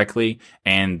directly,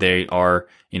 and they are,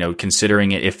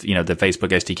 considering it. If, the Facebook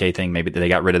SDK thing, maybe they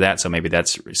got rid of that. So maybe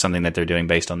that's something that they're doing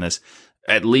based on this.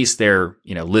 At least they're,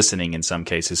 listening in some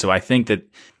cases. So I think that,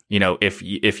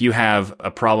 if you have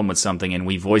a problem with something and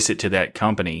we voice it to that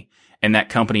company and that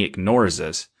company ignores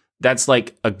us, that's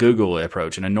like a Google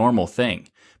approach and a normal thing.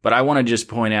 But I want to just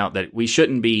point out that we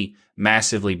shouldn't be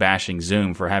massively bashing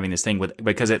Zoom for having this thing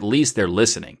because at least they're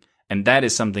listening. And that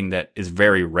is something that is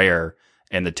very rare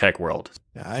in the tech world.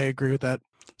 Yeah, I agree with that.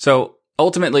 So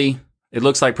ultimately, it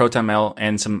looks like ProtonMail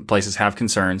and some places have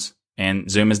concerns, and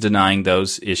Zoom is denying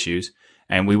those issues.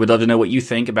 And we would love to know what you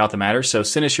think about the matter. So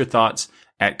send us your thoughts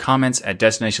at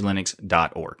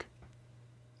comments@destinationlinux.org.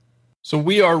 So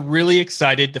we are really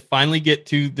excited to finally get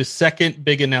to the second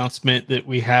big announcement that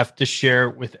we have to share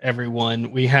with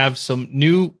everyone. We have some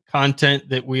new content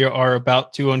that we are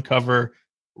about to uncover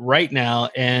right now,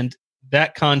 and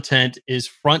that content is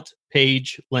Front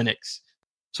Page Linux.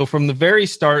 So from the very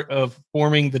start of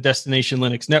forming the Destination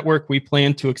Linux Network, we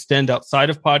plan to extend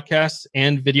outside of podcasts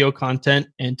and video content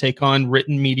and take on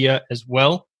written media as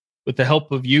well. With the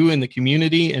help of you in the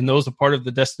community and those a part of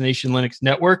the Destination Linux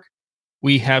Network,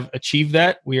 we have achieved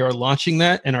that. We are launching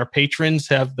that, and our patrons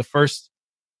have the first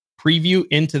preview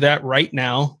into that right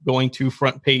now, going to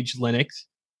Front Page Linux.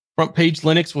 Front Page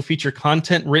Linux will feature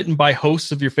content written by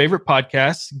hosts of your favorite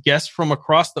podcasts, guests from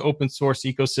across the open source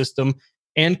ecosystem,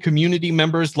 and community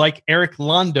members like Eric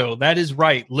Londo. That is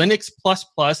right. Linux++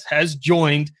 has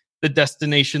joined the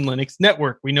Destination Linux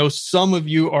Network. We know some of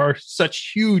you are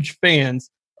such huge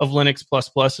fans of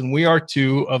Linux++, and we are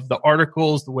too, of the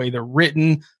articles, the way they're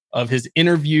written, of his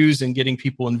interviews and getting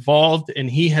people involved. And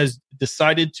he has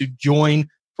decided to join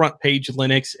Front Page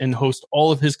Linux and host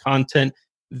all of his content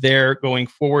there going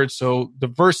forward. So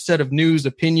diverse set of news,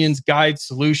 opinions, guides,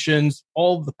 solutions,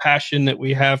 all the passion that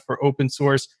we have for open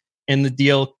source and the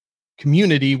DL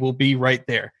community will be right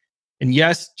there. And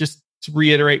yes, just to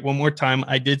reiterate one more time,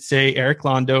 I did say Eric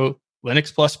Londo,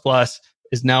 Linux++,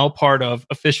 is now part of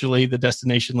officially the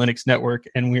Destination Linux Network,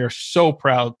 and we are so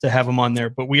proud to have him on there.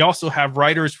 But we also have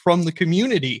writers from the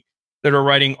community that are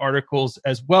writing articles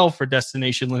as well for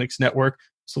Destination Linux Network.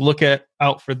 So look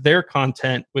out for their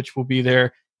content, which will be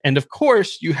there. And of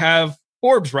course, you have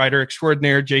Forbes writer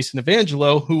extraordinaire Jason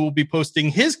Evangelo, who will be posting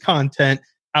his content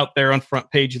out there on Front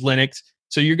Page Linux.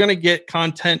 So you're going to get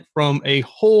content from a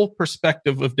whole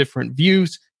perspective of different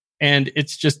views. And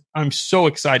it's just, I'm so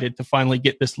excited to finally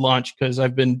get this launched, because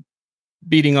I've been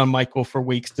beating on Michael for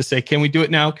weeks to say, can we do it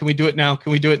now? Can we do it now?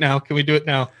 Can we do it now? Can we do it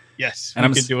now? Yes, we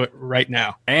can do it right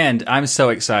now. And I'm so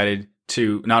excited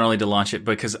to not only to launch it,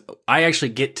 because I actually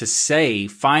get to say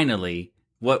finally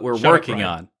what we're working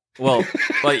on. Well,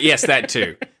 yes, that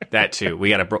too. That too. We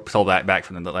got to pull that back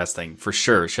from the last thing for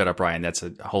sure. Shut up, Ryan. That's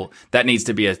a whole. That needs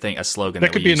to be a thing, a slogan.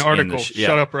 That could be an article.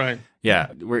 Shut up, Ryan.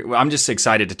 Yeah, I'm just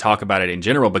excited to talk about it in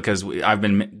general, because I've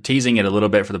been teasing it a little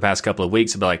bit for the past couple of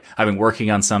weeks. But like, I've been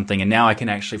working on something, and now I can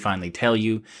actually finally tell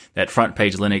you that Front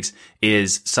Page Linux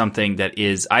is something that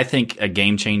is, I think, a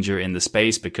game changer in the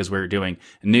space, because we're doing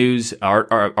news,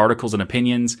 articles, and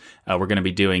opinions. We're going to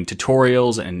be doing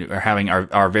tutorials, and we're having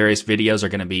our various videos are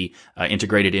going to be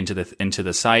integrated into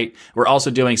the site. We're also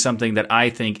doing something that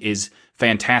I think is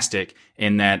fantastic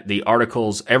in that the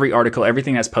articles, every article,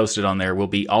 everything that's posted on there will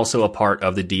be also a part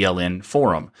of the DLN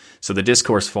forum. So the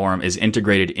discourse forum is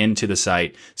integrated into the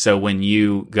site. So when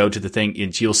you go to the thing,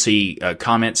 you'll see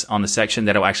comments on the section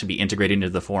that will actually be integrated into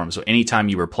the forum. So anytime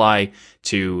you reply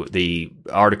to the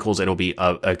articles, it'll be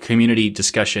a community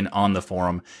discussion on the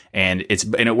forum, and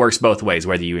it works both ways.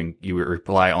 Whether you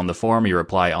reply on the forum, you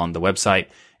reply on the website,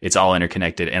 it's all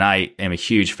interconnected. And I am a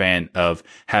huge fan of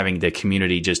having the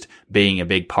community just being a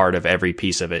big part of every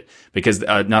piece of it, because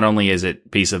not only is it a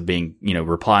piece of being,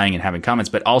 replying and having comments,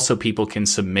 but also people can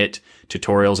submit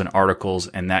tutorials and articles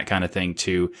and that kind of thing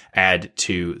to add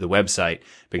to the website.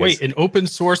 Because, wait, an open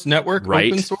source network?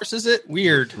 Right. Open source, is it?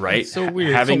 Weird. Right. That's so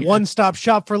weird. It's a one-stop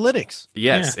shop for Linux.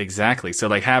 Yes, Yeah. exactly. So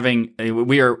like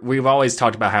we've always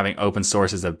talked about having open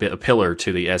source as a pillar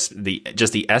to the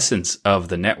essence of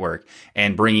the network,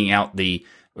 and bringing out the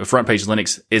Front Page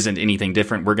Linux isn't anything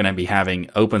different. We're going to be having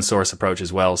open source approach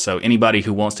as well. So anybody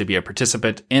who wants to be a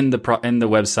participant in the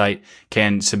website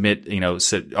can submit,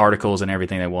 articles and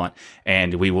everything they want,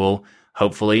 and we will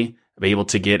hopefully be able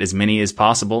to get as many as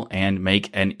possible and make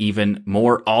an even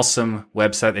more awesome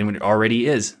website than it already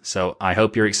is. So I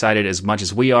hope you're excited as much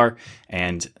as we are.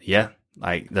 And yeah,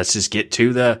 let's just get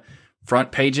to the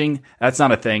front paging. That's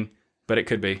not a thing, but it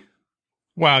could be.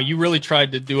 Wow, you really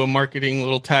tried to do a marketing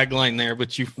little tagline there,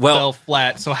 but you fell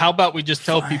flat. So how about we just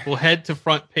tell people, head to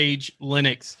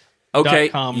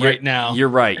frontpagelinux.com right now. You're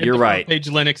right. Head you're to right.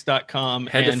 frontpagelinux.com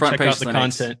Head and to Front check Page out the Linux.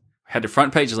 content. Head to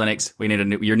Front Page Linux. We need a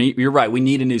new. You're right. We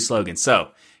need a new slogan.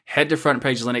 So head to Front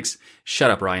Page Linux.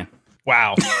 Shut up, Ryan.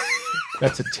 Wow,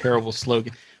 that's a terrible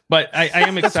slogan. But I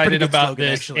am excited about slogan,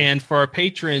 this. actually. And for our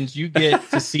patrons, you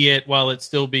get to see it while it's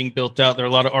still being built out. There are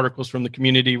a lot of articles from the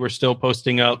community we're still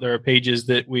posting out. There are pages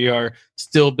that we are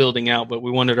still building out, but we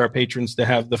wanted our patrons to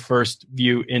have the first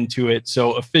view into it.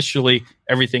 So officially,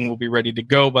 everything will be ready to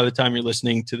go by the time you're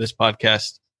listening to this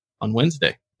podcast on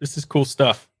Wednesday. This is cool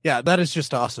stuff. Yeah, that is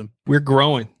just awesome. We're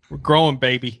growing. We're growing,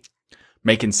 baby.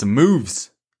 Making some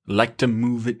moves. Like to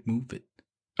move it, move it.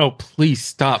 Oh, please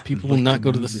stop. People will not go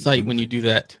to the site when you do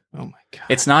that. Oh my God.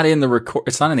 It's not in the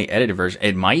It's not in the edited version.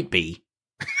 It might be.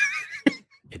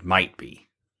 It might be.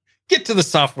 Get to the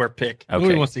software pick. Okay.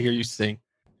 Nobody wants to hear you sing.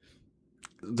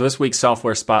 This week's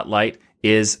software spotlight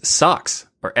is SOX,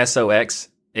 or SOX.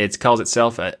 It calls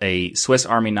itself a Swiss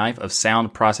Army knife of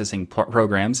sound processing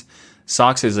programs.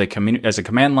 SOX is a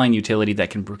command line utility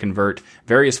that can convert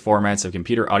various formats of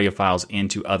computer audio files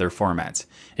into other formats.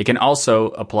 It can also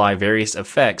apply various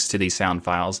effects to these sound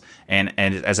files, and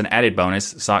as an added bonus,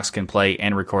 SOX can play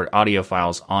and record audio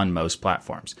files on most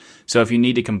platforms. So if you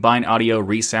need to combine audio,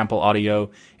 resample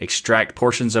audio, extract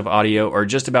portions of audio, or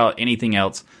just about anything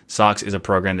else, SOX is a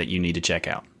program that you need to check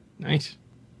out. Nice.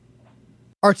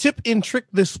 Our tip and trick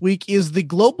this week is the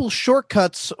global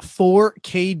shortcuts for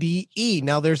KDE.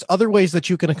 Now, there's other ways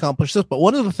that you can accomplish this, but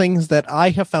one of the things that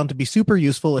I have found to be super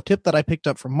useful, a tip that I picked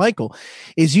up from Michael,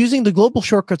 is using the global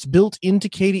shortcuts built into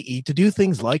KDE to do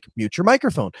things like mute your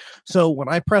microphone. So when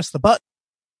I press the button,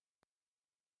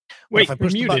 Wait, if I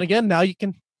push you're the button muted. again, now you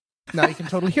can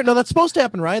totally hear. No, that's supposed to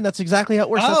happen, Ryan. That's exactly how it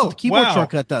works. That's Oh, what the keyboard wow.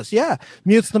 shortcut does. Yeah,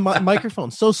 mutes the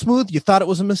microphone so smooth you thought it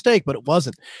was a mistake, but it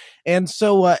wasn't. And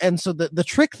so the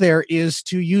trick there is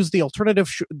to use the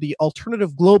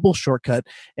alternative global shortcut.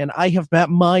 And I have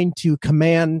mapped mine to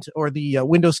Command or the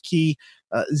Windows key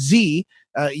Z.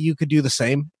 You could do the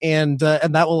same, and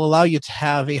that will allow you to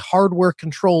have a hardware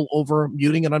control over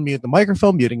muting and unmuting the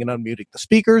microphone, muting and unmuting the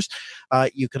speakers.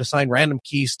 You could assign random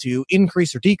keys to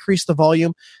increase or decrease the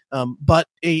volume. But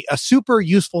a super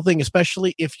useful thing,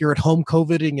 especially if you're at home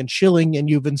COVIDing and chilling and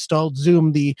you've installed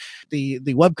Zoom, the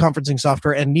web conferencing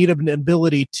software, and need an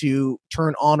ability to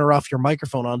turn on or off your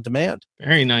microphone on demand.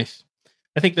 Very nice.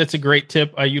 I think that's a great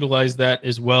tip. I utilize that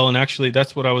as well. And actually,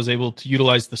 that's what I was able to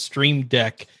utilize the Stream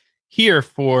Deck here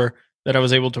for, that I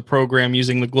was able to program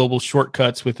using the global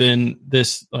shortcuts within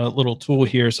this little tool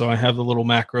here. So I have the little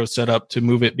macro set up to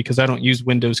move it, because I don't use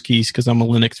Windows keys, because I'm a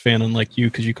Linux fan, unlike you,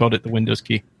 because you called it the Windows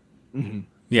key. Mm-hmm.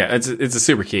 Yeah, it's a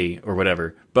super key or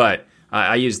whatever. But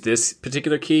I use this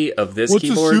particular key of this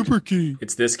keyboard. What's a super key?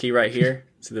 It's this key right here.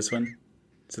 So this one.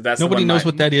 So that's Nobody the one knows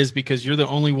what that is, because you're the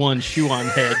only one shoe on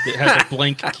head that has a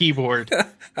blank keyboard.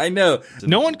 I know.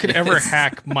 No one could ever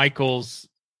hack Michael's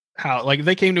house. Like, if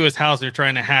they came to his house, they're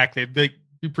trying to hack. They'd be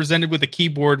presented with a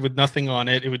keyboard with nothing on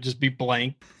it. It would just be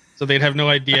blank. So they'd have no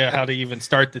idea how to even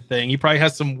start the thing. He probably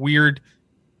has some weird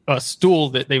stool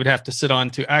that they would have to sit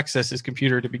on to access his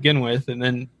computer to begin with, and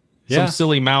then some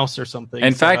silly mouse or something.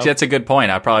 In fact, that's a good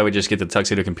point. I probably would just get the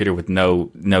Tuxedo computer with no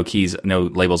keys, no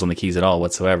labels on the keys at all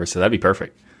whatsoever. So that'd be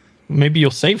perfect. Maybe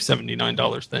you'll save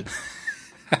 $79 then.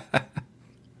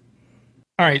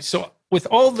 All right, so with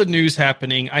all the news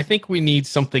happening, I think we need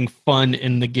something fun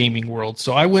in the gaming world.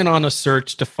 So I went on a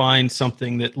search to find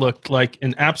something that looked like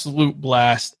an absolute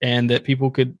blast and that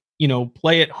people could,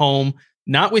 play at home,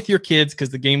 not with your kids because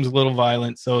the game's a little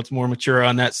violent, so it's more mature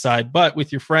on that side, but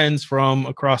with your friends from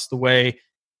across the way.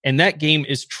 And that game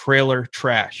is Trailer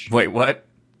Trash. Wait, what?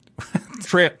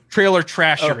 Trailer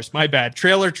Trashers. My bad.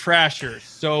 Trailer Trashers.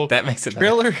 So that makes it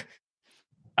trailer.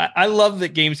 I love that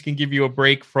games can give you a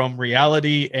break from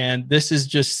reality, and this is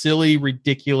just silly,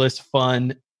 ridiculous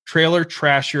fun. Trailer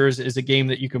Trashers is a game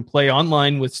that you can play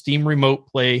online with Steam Remote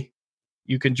Play.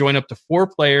 You can join up to 4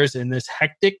 players in this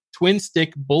hectic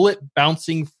twin-stick bullet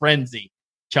bouncing frenzy.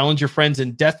 Challenge your friends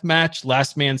in deathmatch,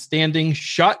 last man standing,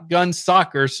 shotgun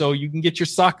soccer, so you can get your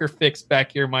soccer fix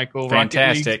back here, Michael.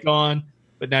 Fantastic. Rocket League's gone,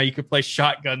 but now you can play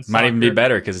shotgun soccer. Might even be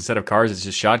better because instead of cars, it's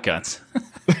just shotguns.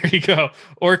 There you go.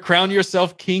 Or crown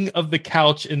yourself king of the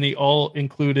couch in the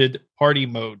all-included party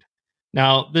mode.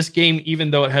 Now, this game,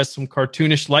 even though it has some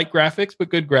cartoonish light graphics, but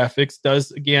good graphics,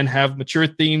 does, again, have mature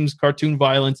themes, cartoon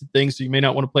violence and things, so you may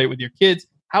not want to play it with your kids.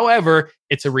 However,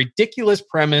 it's a ridiculous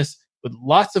premise with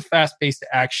lots of fast-paced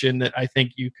action that I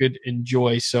think you could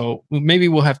enjoy. So maybe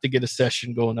we'll have to get a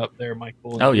session going up there,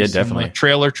 Michael. Oh, yeah, definitely.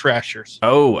 Trailer Trashers.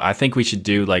 Oh, I think we should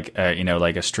do like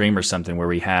a stream or something where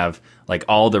we have like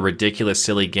all the ridiculous,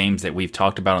 silly games that we've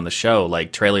talked about on the show,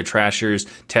 like Trailer Trashers,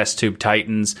 Test Tube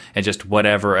Titans, and just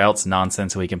whatever else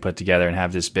nonsense we can put together and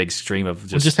have this big stream of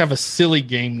just... We'll just have a silly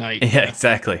game night. Yeah,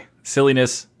 exactly.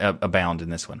 Silliness abound in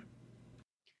this one.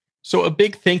 So a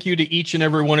big thank you to each and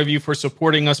every one of you for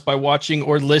supporting us by watching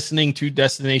or listening to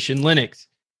Destination Linux.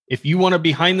 If you want a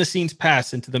behind-the-scenes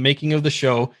pass into the making of the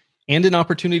show and an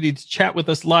opportunity to chat with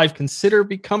us live, consider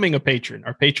becoming a patron.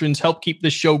 Our patrons help keep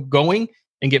the show going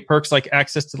and get perks like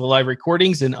access to the live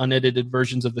recordings and unedited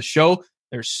versions of the show.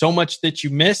 There's so much that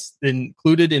you missed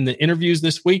included in the interviews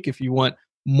this week. If you want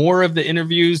more of the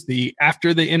interviews, the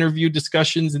after the interview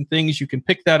discussions and things, you can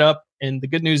pick that up. And the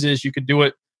good news is you could do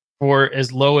it for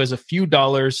as low as a few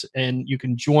dollars, and you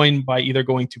can join by either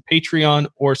going to Patreon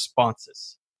or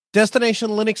sponsors.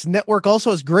 Destination Linux Network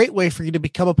also is a great way for you to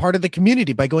become a part of the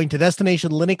community by going to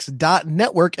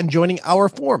destinationlinux.network and joining our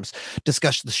forums.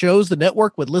 Discuss the shows, the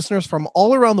network with listeners from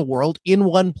all around the world in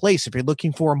one place. If you're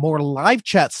looking for more live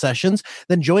chat sessions,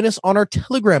 then join us on our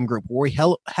Telegram group where we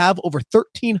have over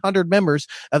 1,300 members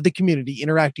of the community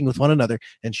interacting with one another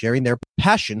and sharing their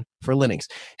passion for Linux.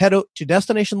 Head out to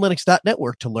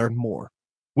destinationlinux.network to learn more.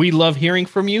 We love hearing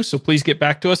from you, so please get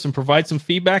back to us and provide some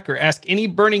feedback or ask any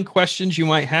burning questions you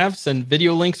might have. Send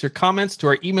video links or comments to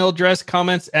our email address,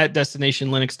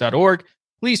 comments@destinationlinux.org.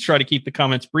 Please try to keep the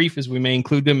comments brief as we may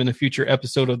include them in a future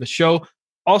episode of the show.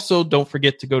 Also, don't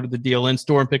forget to go to the DLN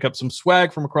store and pick up some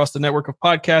swag from across the network of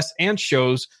podcasts and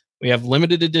shows. We have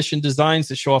limited edition designs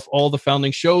to show off all the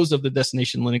founding shows of the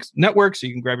Destination Linux network. So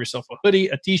you can grab yourself a hoodie,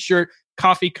 a t-shirt,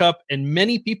 coffee cup. And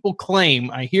many people claim,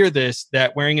 I hear this,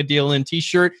 that wearing a DLN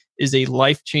t-shirt is a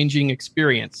life-changing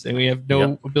experience. And we have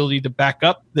no ability to back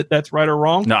up that that's right or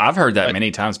wrong. No, I've heard that many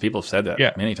times. People have said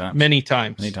that many times. Many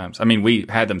times. I mean, we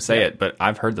had them say it, but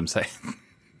I've heard them say it.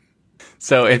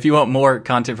 So if you want more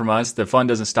content from us, the fun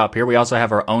doesn't stop here. We also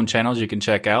have our own channels you can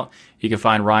check out. You can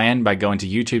find Ryan by going to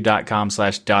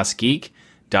youtube.com/DasGeek,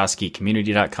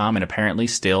 DasGeekCommunity.com, and apparently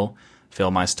still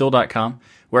philmystill.com,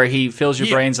 where he fills your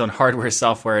brains on hardware,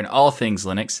 software, and all things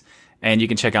Linux. And you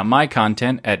can check out my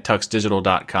content at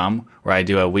tuxdigital.com, where I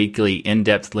do a weekly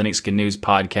in-depth Linux news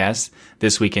podcast,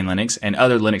 This Week in Linux, and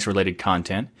other Linux-related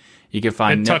content. You can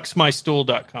find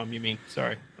tuxmystool.com, you mean.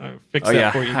 Sorry. I fix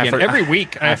that for you again. Every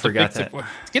week I have to fix it.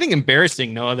 It's getting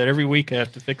embarrassing, Noah, that every week I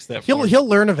have to fix that. He'll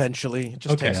learn eventually. It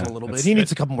just takes a little bit. He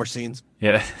needs a couple more scenes.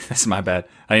 Yeah, that's my bad.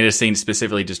 I need a scene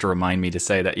specifically just to remind me to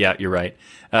say that. Yeah, you're right.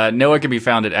 Noah can be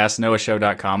found at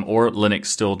asknoahshow.com or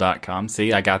linuxstool.com.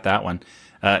 See, I got that one.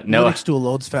 Linux Stool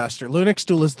loads faster. Linux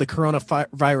Stool is the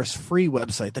coronavirus-free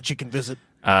website that you can visit.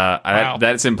 Wow.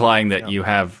 That's implying that you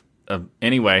have...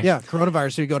 anyway. Yeah,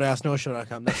 coronavirus, so you go to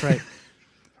asknoahshow.com. That's right.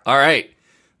 All right.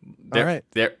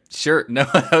 Sure.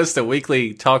 Noah hosts a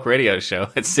weekly talk radio show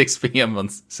at 6 p.m. on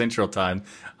Central Time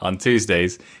on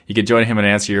Tuesdays. You can join him and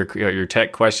answer your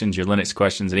tech questions, your Linux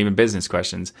questions, and even business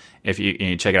questions. If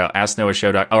you check it out,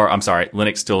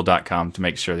 linuxstool.com to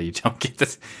make sure that you don't get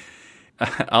this.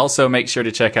 Also, make sure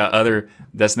to check out other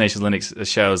Destination Linux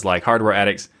shows like Hardware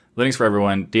Addicts, Linux for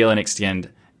Everyone, DLN Extend,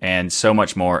 and so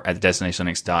much more at the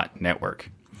destinationlinux.network.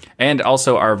 And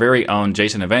also our very own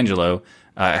Jason Evangelo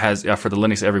has for the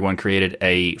Linux Everyone created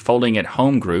a folding at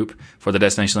home group for the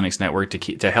Destination Linux Network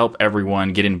to help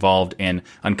everyone get involved in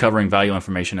uncovering valuable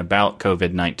information about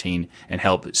COVID-19 and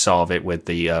help solve it with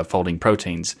the folding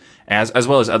proteins, as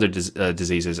well as other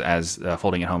diseases, as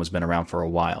folding at home has been around for a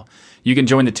while. You can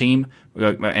join the team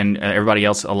and everybody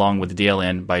else along with the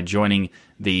DLN by joining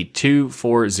the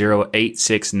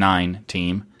 240869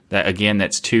 team.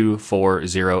 That's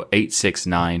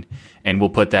 240869. And we'll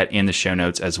put that in the show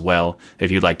notes as well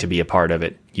if you'd like to be a part of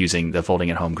it using the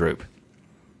Folding at Home group.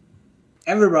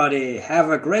 Everybody, have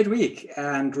a great week.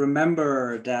 And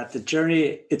remember that the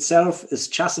journey itself is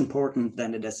just important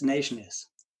than the destination is.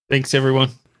 Thanks, everyone.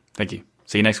 Thank you.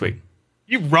 See you next week.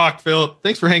 You rock, Phil.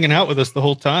 Thanks for hanging out with us the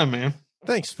whole time, man.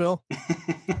 Thanks, Phil.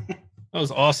 That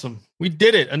was awesome. We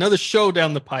did it. Another show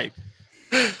down the pipe.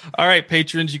 All right,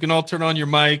 patrons, you can all turn on your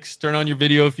mics, turn on your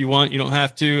video if you want. You don't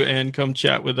have to, and come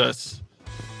chat with us.